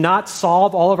deal did not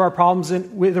solve all of our problems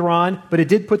with Iran, but it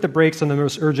did put the brakes on the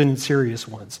most urgent and serious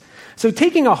ones. So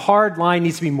taking a hard line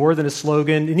needs to be more than a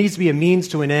slogan. It needs to be a means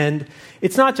to an end.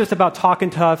 It's not just about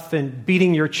talking tough and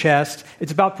beating your chest.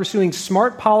 It's about pursuing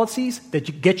smart policies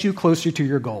that get you closer to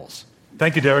your goals.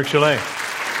 Thank you, Derek Chollet.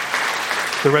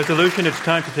 The resolution, it's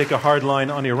time to take a hard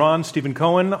line on Iran. Stephen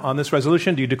Cohen, on this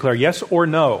resolution, do you declare yes or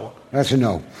no? That's a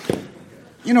no.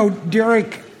 You know,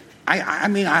 Derek,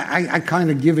 I kind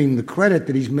of give him the credit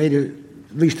that he's made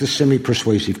at least a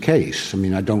semi-persuasive case. I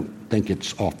mean, I don't think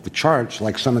it's off the charts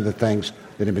like some of the things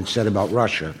that have been said about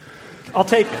Russia. I'll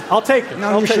take it.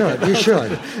 No,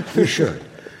 you should.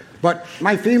 But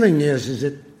my feeling is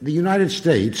that the United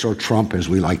States, or Trump as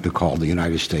we like to call the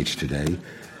United States today,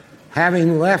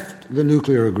 having left the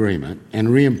nuclear agreement and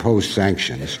reimposed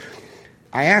sanctions,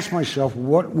 I ask myself,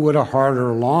 what would a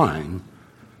harder line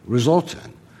result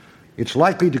in? It's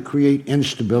likely to create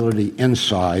instability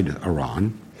inside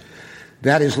Iran.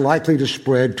 That is likely to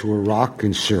spread to Iraq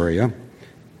and Syria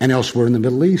and elsewhere in the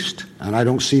Middle East, and I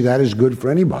don't see that as good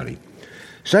for anybody.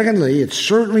 Secondly, it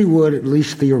certainly would, at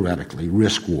least theoretically,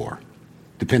 risk war,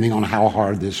 depending on how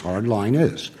hard this hard line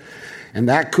is. And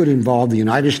that could involve the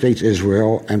United States,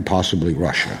 Israel, and possibly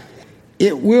Russia.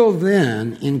 It will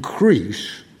then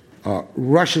increase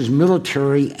Russia's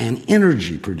military and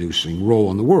energy-producing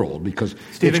role in the world because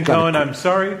Stephen Cohen, I'm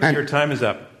sorry, your time is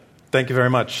up. Thank you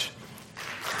very much.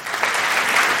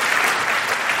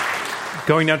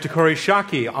 Going now to Kori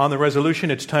Schake on the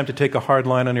resolution. It's time to take a hard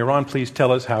line on Iran. Please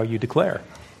tell us how you declare.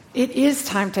 It is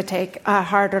time to take a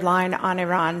harder line on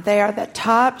Iran. They are the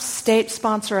top state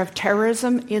sponsor of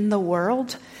terrorism in the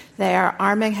world. They are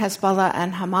arming Hezbollah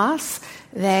and Hamas.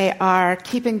 They are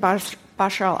keeping Bashar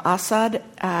al-Assad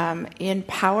in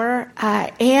power.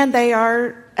 And they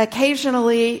are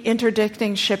occasionally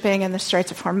interdicting shipping in the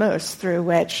Straits of Hormuz, through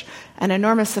which an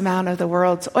enormous amount of the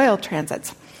world's oil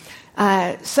transits.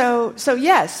 So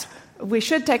yes, we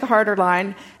should take a harder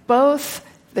line. Both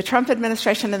the Trump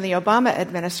administration and the Obama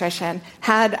administration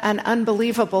had an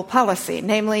unbelievable policy,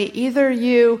 namely either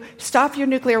you stop your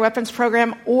nuclear weapons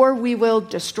program or we will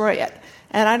destroy it.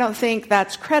 And I don't think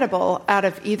that's credible out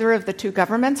of either of the two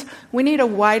governments. We need a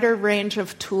wider range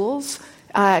of tools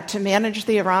to manage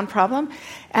the Iran problem.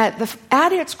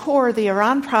 At its core, the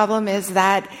Iran problem is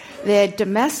that the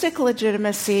domestic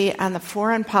legitimacy and the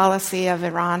foreign policy of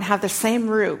Iran have the same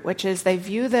root, which is they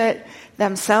view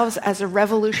themselves as a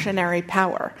revolutionary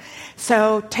power.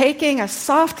 So taking a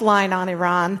soft line on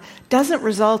Iran doesn't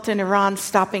result in Iran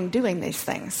stopping doing these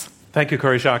things. Thank you,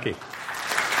 Kori Schake.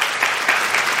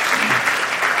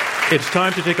 It's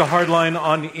time to take a hard line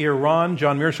on Iran.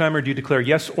 John Mearsheimer, do you declare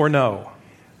yes or no?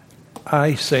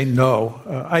 I say no.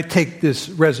 I take this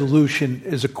resolution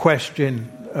as a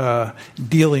question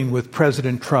dealing with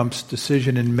President Trump's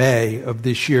decision in May of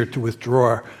this year to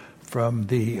withdraw from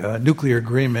the nuclear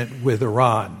agreement with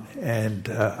Iran. And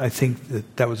I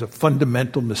think that was a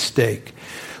fundamental mistake.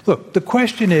 Look, the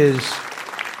question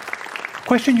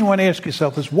you want to ask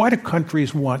yourself is, why do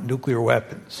countries want nuclear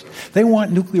weapons? They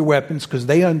want nuclear weapons because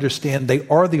they understand they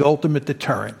are the ultimate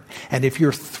deterrent. And if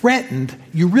you're threatened,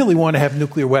 you really want to have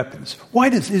nuclear weapons. Why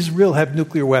does Israel have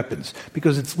nuclear weapons?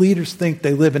 Because its leaders think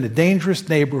they live in a dangerous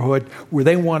neighborhood where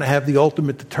they want to have the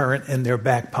ultimate deterrent in their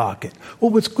back pocket.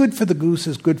 Well, what's good for the goose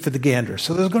is good for the gander.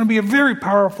 So there's going to be a very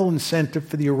powerful incentive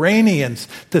for the Iranians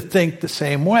to think the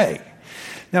same way.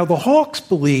 Now, the hawks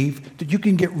believe that you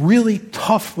can get really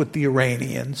tough with the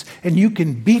Iranians and you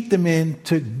can beat them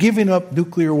into giving up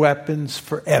nuclear weapons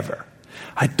forever.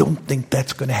 I don't think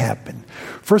that's going to happen.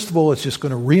 First of all, it's just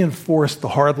going to reinforce the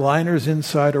hardliners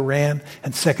inside Iran.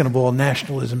 And second of all,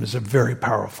 nationalism is a very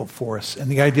powerful force. And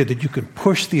the idea that you can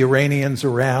push the Iranians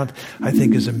around, I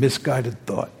think, is a misguided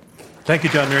thought. Thank you,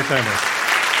 John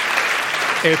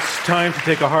Mearsheimer. It's time to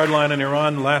take a hard line on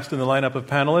Iran. Last in the lineup of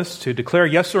panelists to declare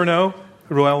yes or no.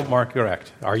 Ruel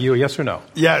Marc-Gerecht, are you a yes or no?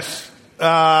 Yes.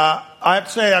 I have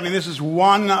to say, this is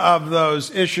one of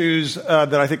those issues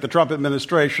that I think the Trump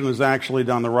administration has actually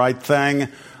done the right thing.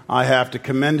 I have to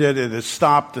commend it. It has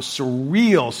stopped the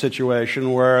surreal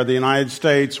situation where the United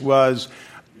States was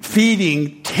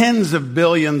feeding tens of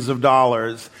billions of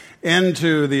dollars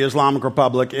into the Islamic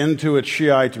Republic, into its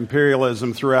Shiite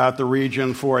imperialism throughout the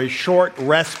region for a short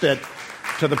respite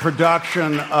to the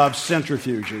production of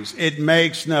centrifuges. It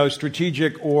makes no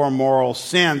strategic or moral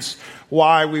sense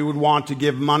why we would want to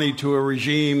give money to a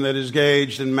regime that is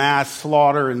engaged in mass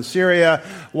slaughter in Syria,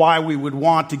 why we would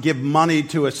want to give money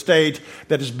to a state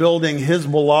that is building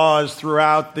Hezbollahs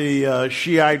throughout the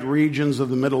Shiite regions of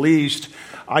the Middle East.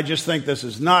 I just think this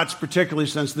is nuts, particularly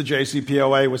since the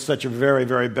JCPOA was such a very,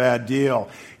 very bad deal.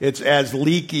 It's as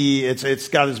leaky, it's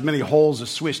got as many holes as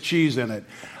Swiss cheese in it.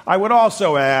 I would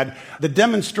also add the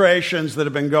demonstrations that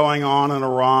have been going on in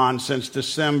Iran since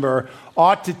December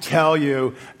ought to tell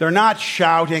you they're not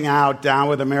shouting out, down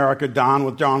with America, down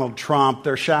with Donald Trump.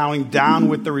 They're shouting down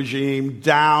with the regime,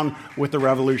 down with the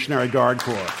Revolutionary Guard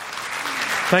Corps.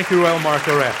 Thank you, Royal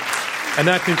Margaret. And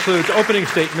that concludes opening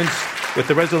statements with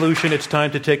the resolution, it's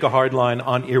time to take a hard line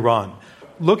on Iran.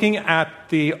 Looking at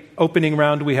the opening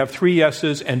round, we have 3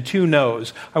 yeses and 2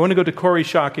 nos. I want to go to Kori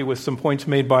Schake with some points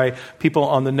made by people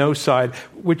on the no side,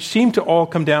 which seem to all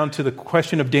come down to the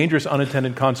question of dangerous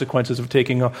unintended consequences of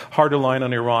taking a harder line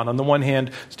on Iran. On the one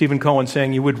hand, Stephen Cohen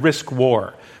saying you would risk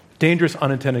war. Dangerous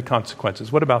unintended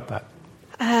consequences. What about that?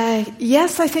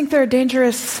 Yes, I think there are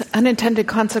dangerous unintended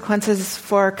consequences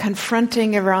for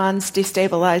confronting Iran's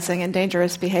destabilizing and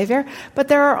dangerous behavior, but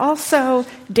there are also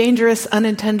dangerous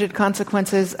unintended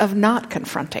consequences of not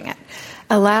confronting it.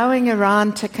 Allowing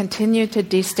Iran to continue to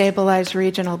destabilize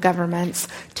regional governments,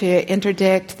 to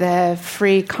interdict the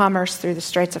free commerce through the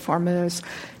Straits of Hormuz,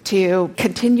 to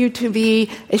continue to be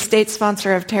a state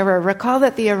sponsor of terror. Recall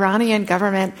that the Iranian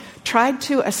government tried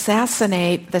to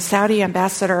assassinate the Saudi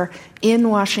ambassador in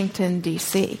Washington,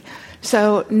 D.C.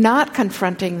 So not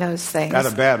confronting those things. At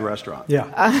a bad restaurant. Yeah.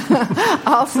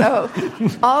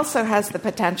 also has the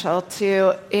potential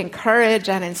to encourage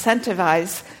and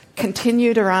incentivize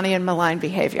continued Iranian malign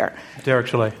behavior. Derek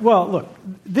Chalet. Well, look,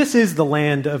 this is the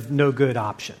land of no good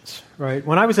options, right?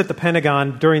 When I was at the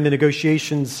Pentagon during the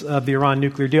negotiations of the Iran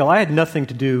nuclear deal, I had nothing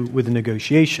to do with the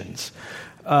negotiations.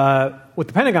 What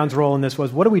the Pentagon's role in this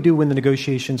was, what do we do when the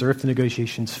negotiations or if the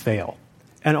negotiations fail?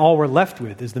 And all we're left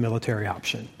with is the military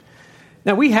option.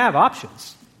 Now, we have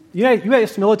options.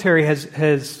 U.S. military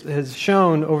has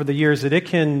shown over the years that it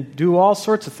can do all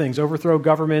sorts of things, overthrow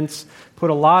governments, put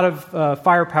a lot of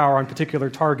firepower on particular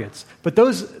targets. But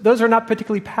those are not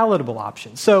particularly palatable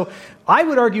options. So I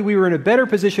would argue we were in a better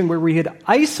position where we had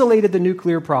isolated the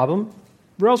nuclear problem,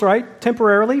 Rail's right,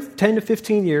 temporarily, 10 to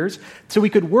 15 years, so we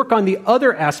could work on the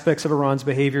other aspects of Iran's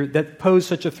behavior that pose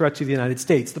such a threat to the United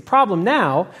States. The problem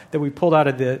now that we pulled out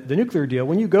of the nuclear deal,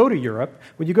 when you go to Europe,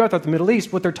 when you go out to the Middle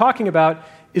East, what they're talking about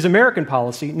is American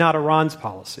policy, not Iran's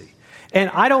policy.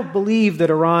 And I don't believe that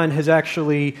Iran has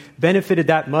actually benefited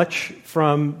that much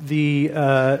from the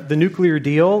nuclear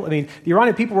deal. I mean, the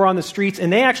Iranian people were on the streets,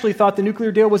 and they actually thought the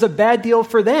nuclear deal was a bad deal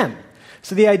for them.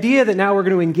 So the idea that now we're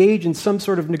going to engage in some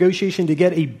sort of negotiation to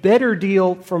get a better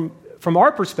deal from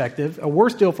our perspective, a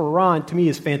worse deal for Iran, to me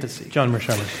is fantasy. John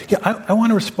Mersheimer. Yeah, I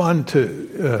want to respond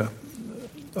to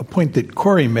a point that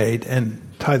Kori made and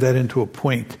tie that into a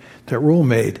point that Roel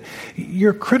made.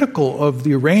 You're critical of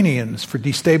the Iranians for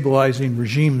destabilizing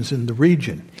regimes in the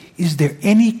region. Is there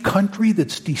any country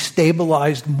that's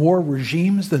destabilized more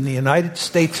regimes than the United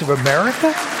States of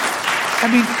America?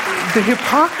 I mean, the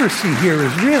hypocrisy here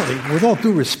is really, with all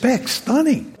due respect,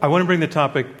 stunning. I want to bring the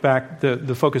topic back,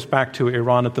 the focus back to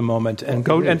Iran at the moment, and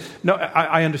go. And no,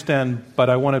 I understand, but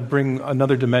I want to bring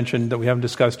another dimension that we haven't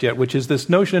discussed yet, which is this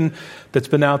notion that's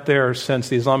been out there since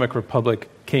the Islamic Republic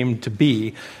came to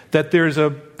be, that there's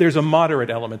a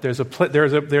moderate element. There's a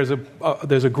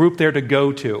group there to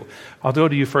go to. I'll go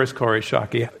to you first, Kori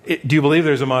Schake. Do you believe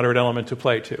there's a moderate element to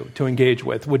play to engage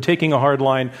with? Would taking a hard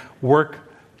line work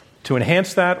to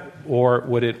enhance that, or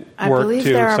would it work to silence it? I believe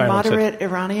there are moderate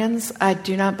Iranians. I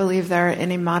do not believe there are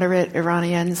any moderate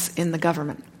Iranians in the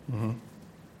government. Mm-hmm.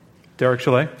 Derek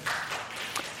Chalet?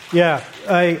 Yeah,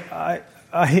 I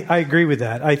agree with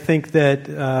that. I think that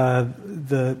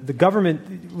the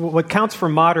government, what counts for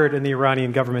moderate in the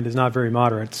Iranian government is not very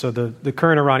moderate. So the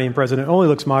current Iranian president only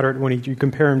looks moderate when you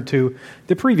compare him to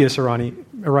the previous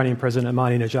Iranian president,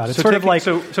 Ahmadinejad.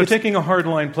 It's so taking a hard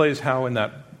line plays how in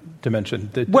that dimension?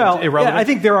 Yeah, I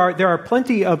think there are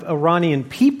plenty of Iranian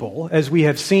people, as we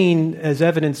have seen as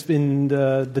evidenced in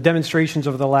the demonstrations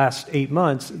over the last 8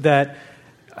 months, that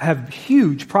have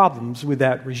huge problems with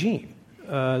that regime.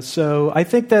 So I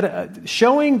think that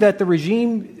showing that the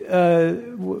regime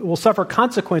will suffer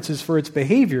consequences for its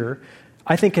behavior,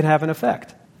 I think can have an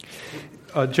effect.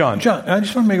 John, I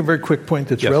just want to make a very quick point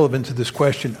that's relevant to this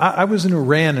question. I was in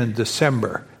Iran in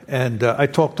December, and I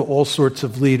talked to all sorts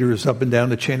of leaders up and down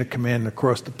the chain of command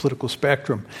across the political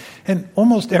spectrum. And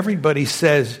almost everybody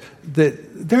says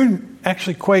that they're in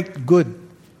actually quite good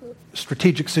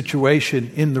strategic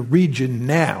situation in the region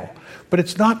now. but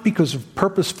it's not because of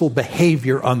purposeful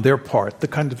behavior on their part, the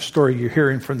kind of story you're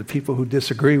hearing from the people who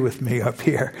disagree with me up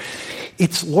here.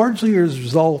 It's largely a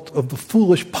result of the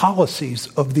foolish policies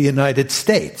of the United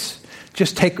States.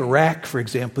 Just take Iraq, for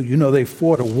example. You know, they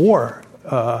fought a war,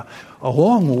 a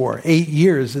long war, 8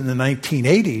 years in the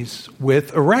 1980s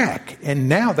with Iraq. And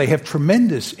now they have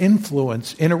tremendous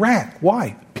influence in Iraq.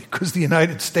 Why? Because the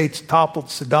United States toppled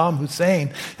Saddam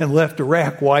Hussein and left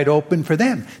Iraq wide open for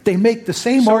them. They make the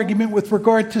same argument with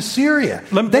regard to Syria.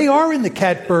 They are in the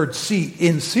catbird seat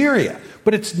in Syria.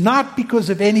 But it's not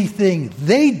because of anything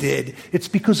they did. It's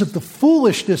because of the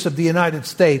foolishness of the United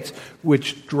States,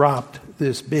 which dropped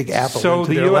this big apple so into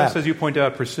the their U.S., lap. as you point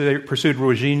out, pursued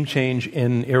regime change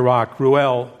in Iraq.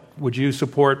 Ruel, would you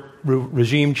support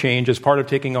regime change as part of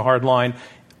taking a hard line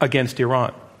against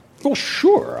Iran? Well,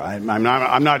 sure. I'm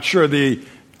not sure the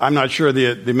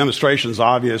administration's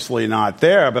obviously not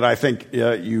there, but I think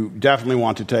you definitely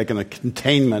want to take a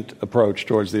containment approach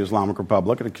towards the Islamic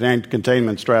Republic. And a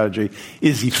containment strategy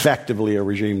is effectively a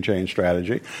regime change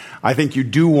strategy. I think you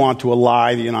do want to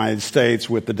ally the United States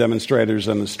with the demonstrators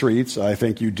in the streets. I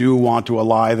think you do want to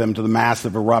ally them to the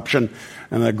massive eruption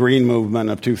and the Green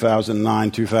Movement of 2009,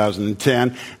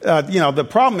 2010. The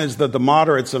problem is that the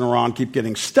moderates in Iran keep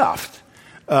getting stuffed.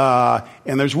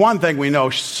 And there's one thing we know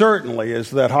certainly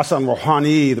is that Hassan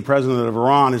Rouhani, the president of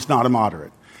Iran, is not a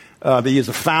moderate. He is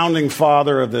a founding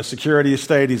father of the security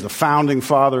state. He's a founding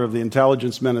father of the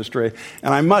intelligence ministry.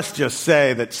 And I must just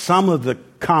say that some of the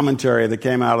commentary that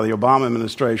came out of the Obama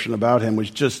administration about him was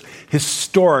just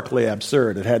historically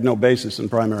absurd. It had no basis in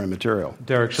primary material.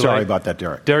 Derek Schley. Sorry about that,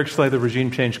 Derek. Derek Schley, the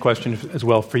regime change question as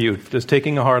well for you. Does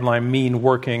taking a hard line mean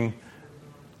working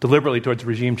deliberately towards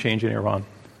regime change in Iran?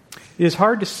 It is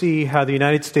hard to see how the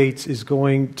United States is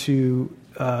going to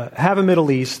have a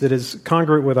Middle East that is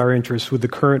congruent with our interests with the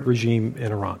current regime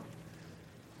in Iran.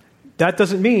 That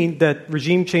doesn't mean that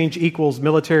regime change equals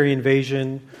military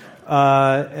invasion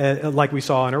like we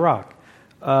saw in Iraq.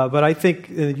 But I think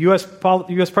U.S.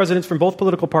 presidents from both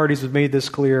political parties have made this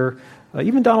clear.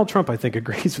 Even Donald Trump, I think,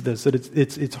 agrees with this, that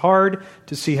it's hard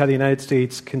to see how the United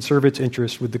States can serve its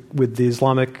interests with the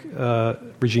Islamic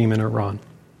regime in Iran.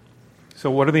 So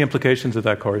what are the implications of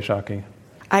that, Kori Schake?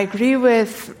 I agree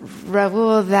with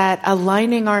Raul that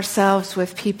aligning ourselves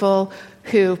with people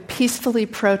who peacefully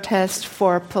protest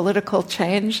for political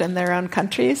change in their own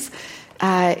countries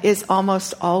is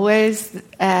almost always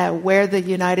where the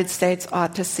United States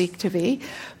ought to seek to be.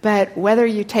 But whether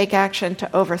you take action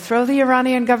to overthrow the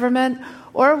Iranian government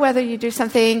or whether you do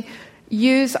something,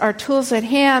 use our tools at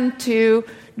hand to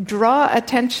draw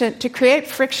attention, to create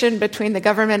friction between the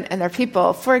government and their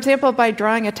people. For example, by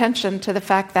drawing attention to the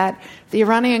fact that the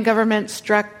Iranian government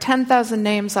struck 10,000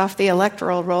 names off the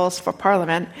electoral rolls for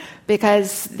parliament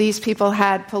because these people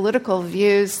had political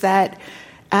views that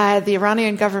the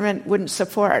Iranian government wouldn't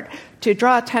support. To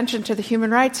draw attention to the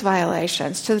human rights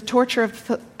violations, to the torture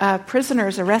of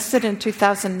prisoners arrested in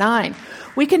 2009.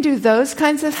 We can do those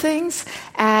kinds of things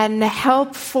and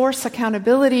help force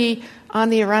accountability on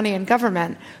the Iranian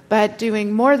government. But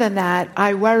doing more than that,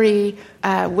 I worry,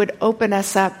 would open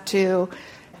us up to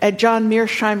a John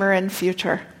Mearsheimer in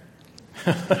future.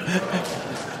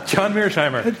 John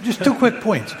Mearsheimer. Just 2 quick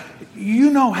points. You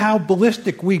know how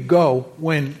ballistic we go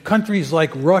when countries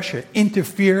like Russia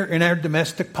interfere in our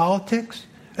domestic politics?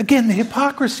 Again, the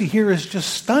hypocrisy here is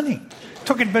just stunning.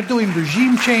 Talking about doing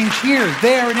regime change here,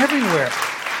 there, and everywhere.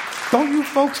 Don't you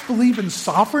folks believe in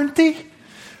sovereignty?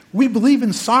 We believe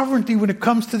in sovereignty when it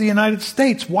comes to the United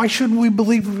States. Why shouldn't we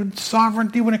believe in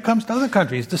sovereignty when it comes to other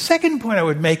countries? The second point I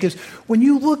would make is when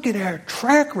you look at our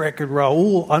track record,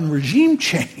 Raul, on regime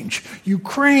change,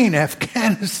 Ukraine,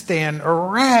 Afghanistan,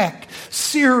 Iraq,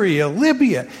 Syria,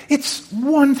 Libya, it's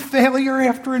one failure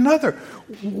after another.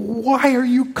 Why are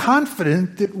you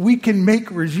confident that we can make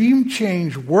regime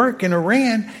change work in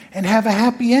Iran and have a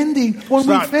happy ending when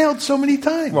we failed so many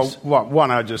times? Well, one,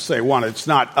 I'd just say, it's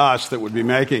not us that would be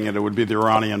making it would be the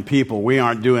Iranian people. We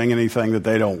aren't doing anything that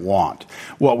they don't want.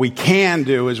 What we can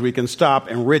do is we can stop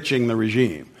enriching the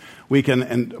regime. We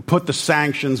can put the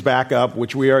sanctions back up,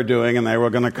 which we are doing, and they were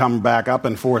going to come back up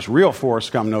in real force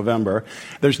come November.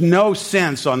 There's no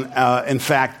sense in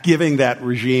fact, giving that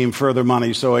regime further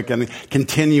money so it can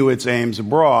continue its aims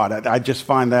abroad. I just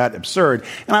find that absurd.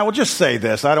 And I will just say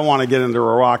this. I don't want to get into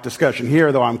a Iraq discussion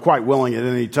here, though I'm quite willing at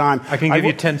any time. I can give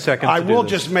you 10 seconds I to do will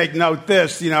this. just make note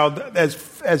this,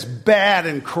 as bad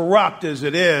and corrupt as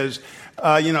it is,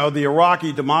 the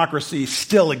Iraqi democracy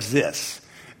still exists.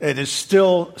 It is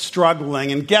still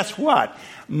struggling. And guess what?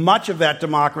 Much of that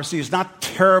democracy is not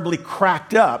terribly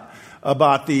cracked up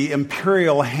about the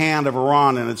imperial hand of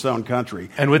Iran in its own country.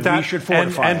 And with that, we should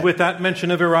fortify and it. with that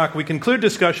mention of Iraq, we conclude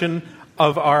discussion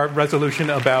of our resolution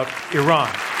about Iran.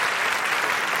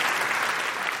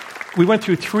 We went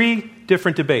through 3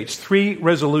 different debates, 3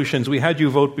 resolutions. We had you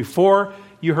vote before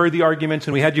you heard the arguments,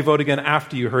 and we had you vote again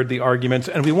after you heard the arguments.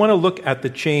 And we want to look at the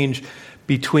change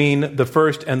between the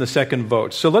first and the second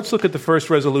vote. So let's look at the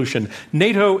first resolution.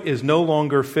 NATO is no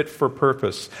longer fit for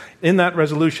purpose. In that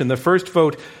resolution, the first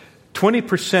vote,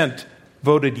 20%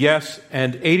 voted yes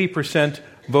and 80%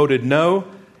 voted no.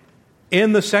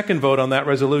 In the second vote on that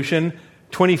resolution,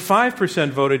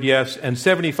 25% voted yes and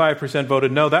 75%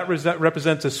 voted no. That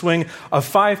represents a swing of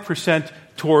 5%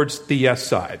 towards the yes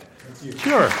side. That's you.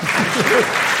 Sure.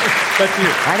 That's you.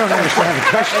 I don't understand the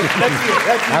question. That's you.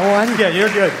 I won? Yeah, you're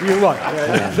good. You won. All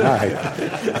right.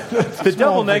 The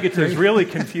double negatives really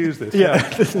confuse this. Yeah.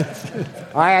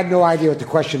 I had no idea what the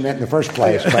question meant in the first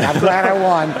place, but I'm glad I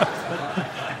won.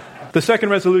 The second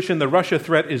resolution, the Russia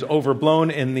threat is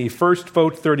overblown. In the first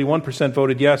vote, 31%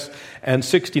 voted yes and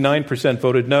 69%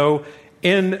 voted no.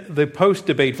 In the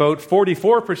post-debate vote,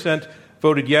 44%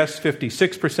 voted yes,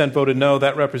 56% voted no.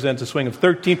 That represents a swing of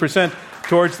 13%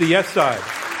 towards the yes side.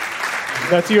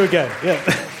 That's you again. Yeah.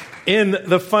 In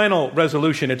the final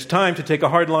resolution, it's time to take a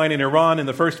hard line in Iran. In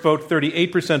the first vote,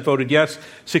 38% voted yes,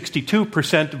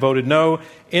 62% voted no.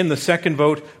 In the second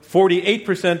vote,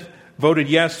 48% voted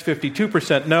yes,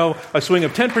 52% no, a swing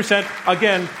of 10%,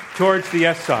 again, towards the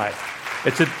yes side.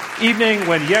 It's an evening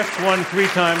when yes won 3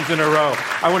 times in a row.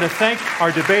 I want to thank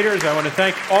our debaters. I want to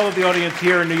thank all of the audience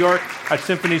here in New York at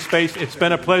Symphony Space. It's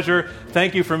been a pleasure.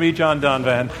 Thank you from me, John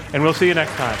Donvan, and we'll see you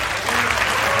next time.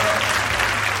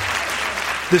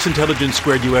 This Intelligence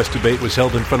Squared U.S. debate was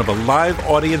held in front of a live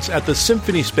audience at the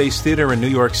Symphony Space Theater in New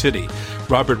York City.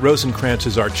 Robert Rosencrantz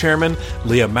is our chairman.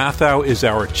 Leah Mathau is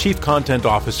our chief content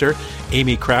officer.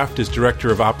 Amy Kraft is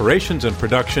director of operations and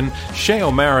production. Shay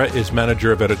O'Mara is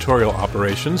manager of editorial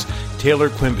operations. Taylor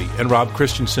Quimby and Rob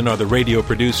Christensen are the radio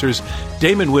producers.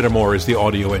 Damon Whittemore is the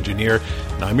audio engineer.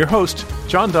 And I'm your host,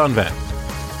 John Donvan.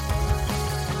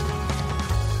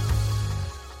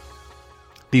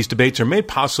 These debates are made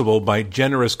possible by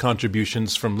generous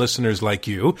contributions from listeners like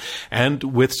you, and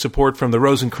with support from the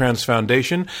Rosencrantz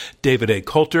Foundation, David A.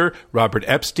 Coulter, Robert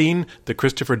Epstein, the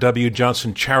Christopher W.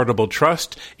 Johnson Charitable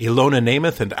Trust, Ilona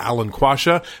Namath and Alan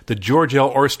Quasha, the George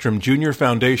L. Orstrom Jr.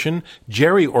 Foundation,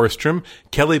 Jerry Orstrom,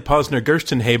 Kelly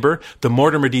Posner-Gerstenhaber, the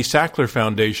Mortimer D. Sackler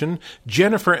Foundation,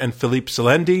 Jennifer and Philippe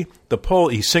Selendi, the Paul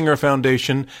E. Singer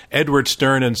Foundation, Edward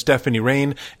Stern and Stephanie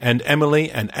Rain, and Emily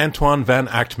and Antoine Van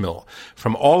Actmill.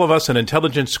 From all of us at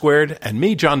Intelligence Squared and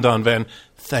me, John Donvan,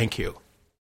 thank you.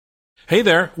 Hey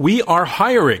there, we are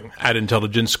hiring at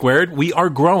Intelligence Squared. We are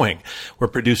growing. We're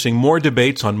producing more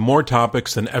debates on more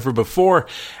topics than ever before.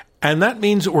 And that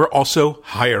means we're also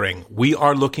hiring. We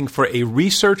are looking for a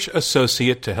research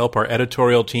associate to help our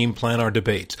editorial team plan our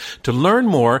debates. To learn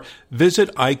more, visit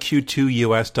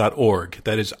iq2us.org.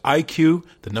 That is IQ,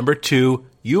 the number 2,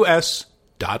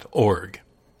 us.org.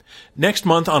 Next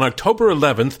month, on October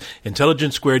 11th,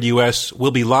 Intelligence Squared US will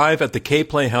be live at the Kay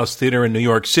Playhouse Theater in New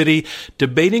York City,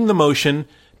 debating the motion,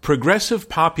 Progressive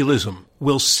Populism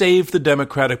Will Save the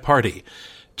Democratic Party.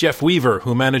 Jeff Weaver,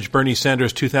 who managed Bernie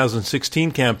Sanders'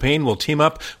 2016 campaign, will team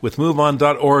up with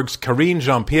MoveOn.org's Karine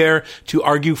Jean-Pierre to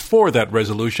argue for that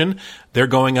resolution. They're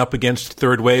going up against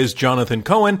Third Way's Jonathan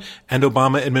Cohen and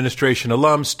Obama administration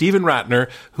alum Stephen Ratner,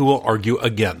 who will argue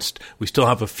against. We still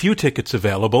have a few tickets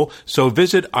available, so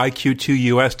visit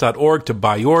iq2us.org to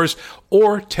buy yours,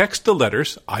 or text the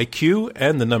letters IQ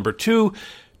and the number 2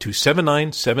 to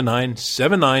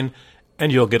 797979, and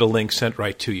you'll get a link sent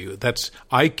right to you. That's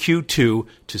IQ2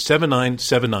 to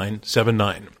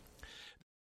 797979.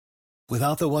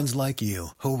 Without the ones like you,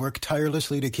 who work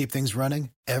tirelessly to keep things running,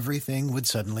 everything would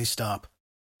suddenly stop.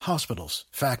 Hospitals,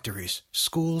 factories,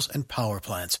 schools, and power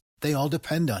plants, they all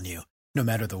depend on you. No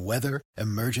matter the weather,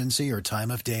 emergency, or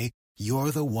time of day, you're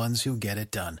the ones who get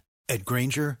it done. At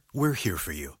Grainger, we're here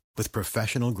for you with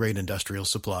professional-grade industrial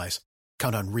supplies.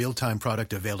 Count on real-time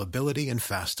product availability and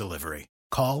fast delivery.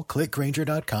 Call, click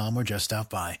Grainger.com, or just stop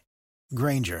by.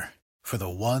 Grainger, for the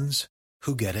ones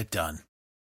who get it done.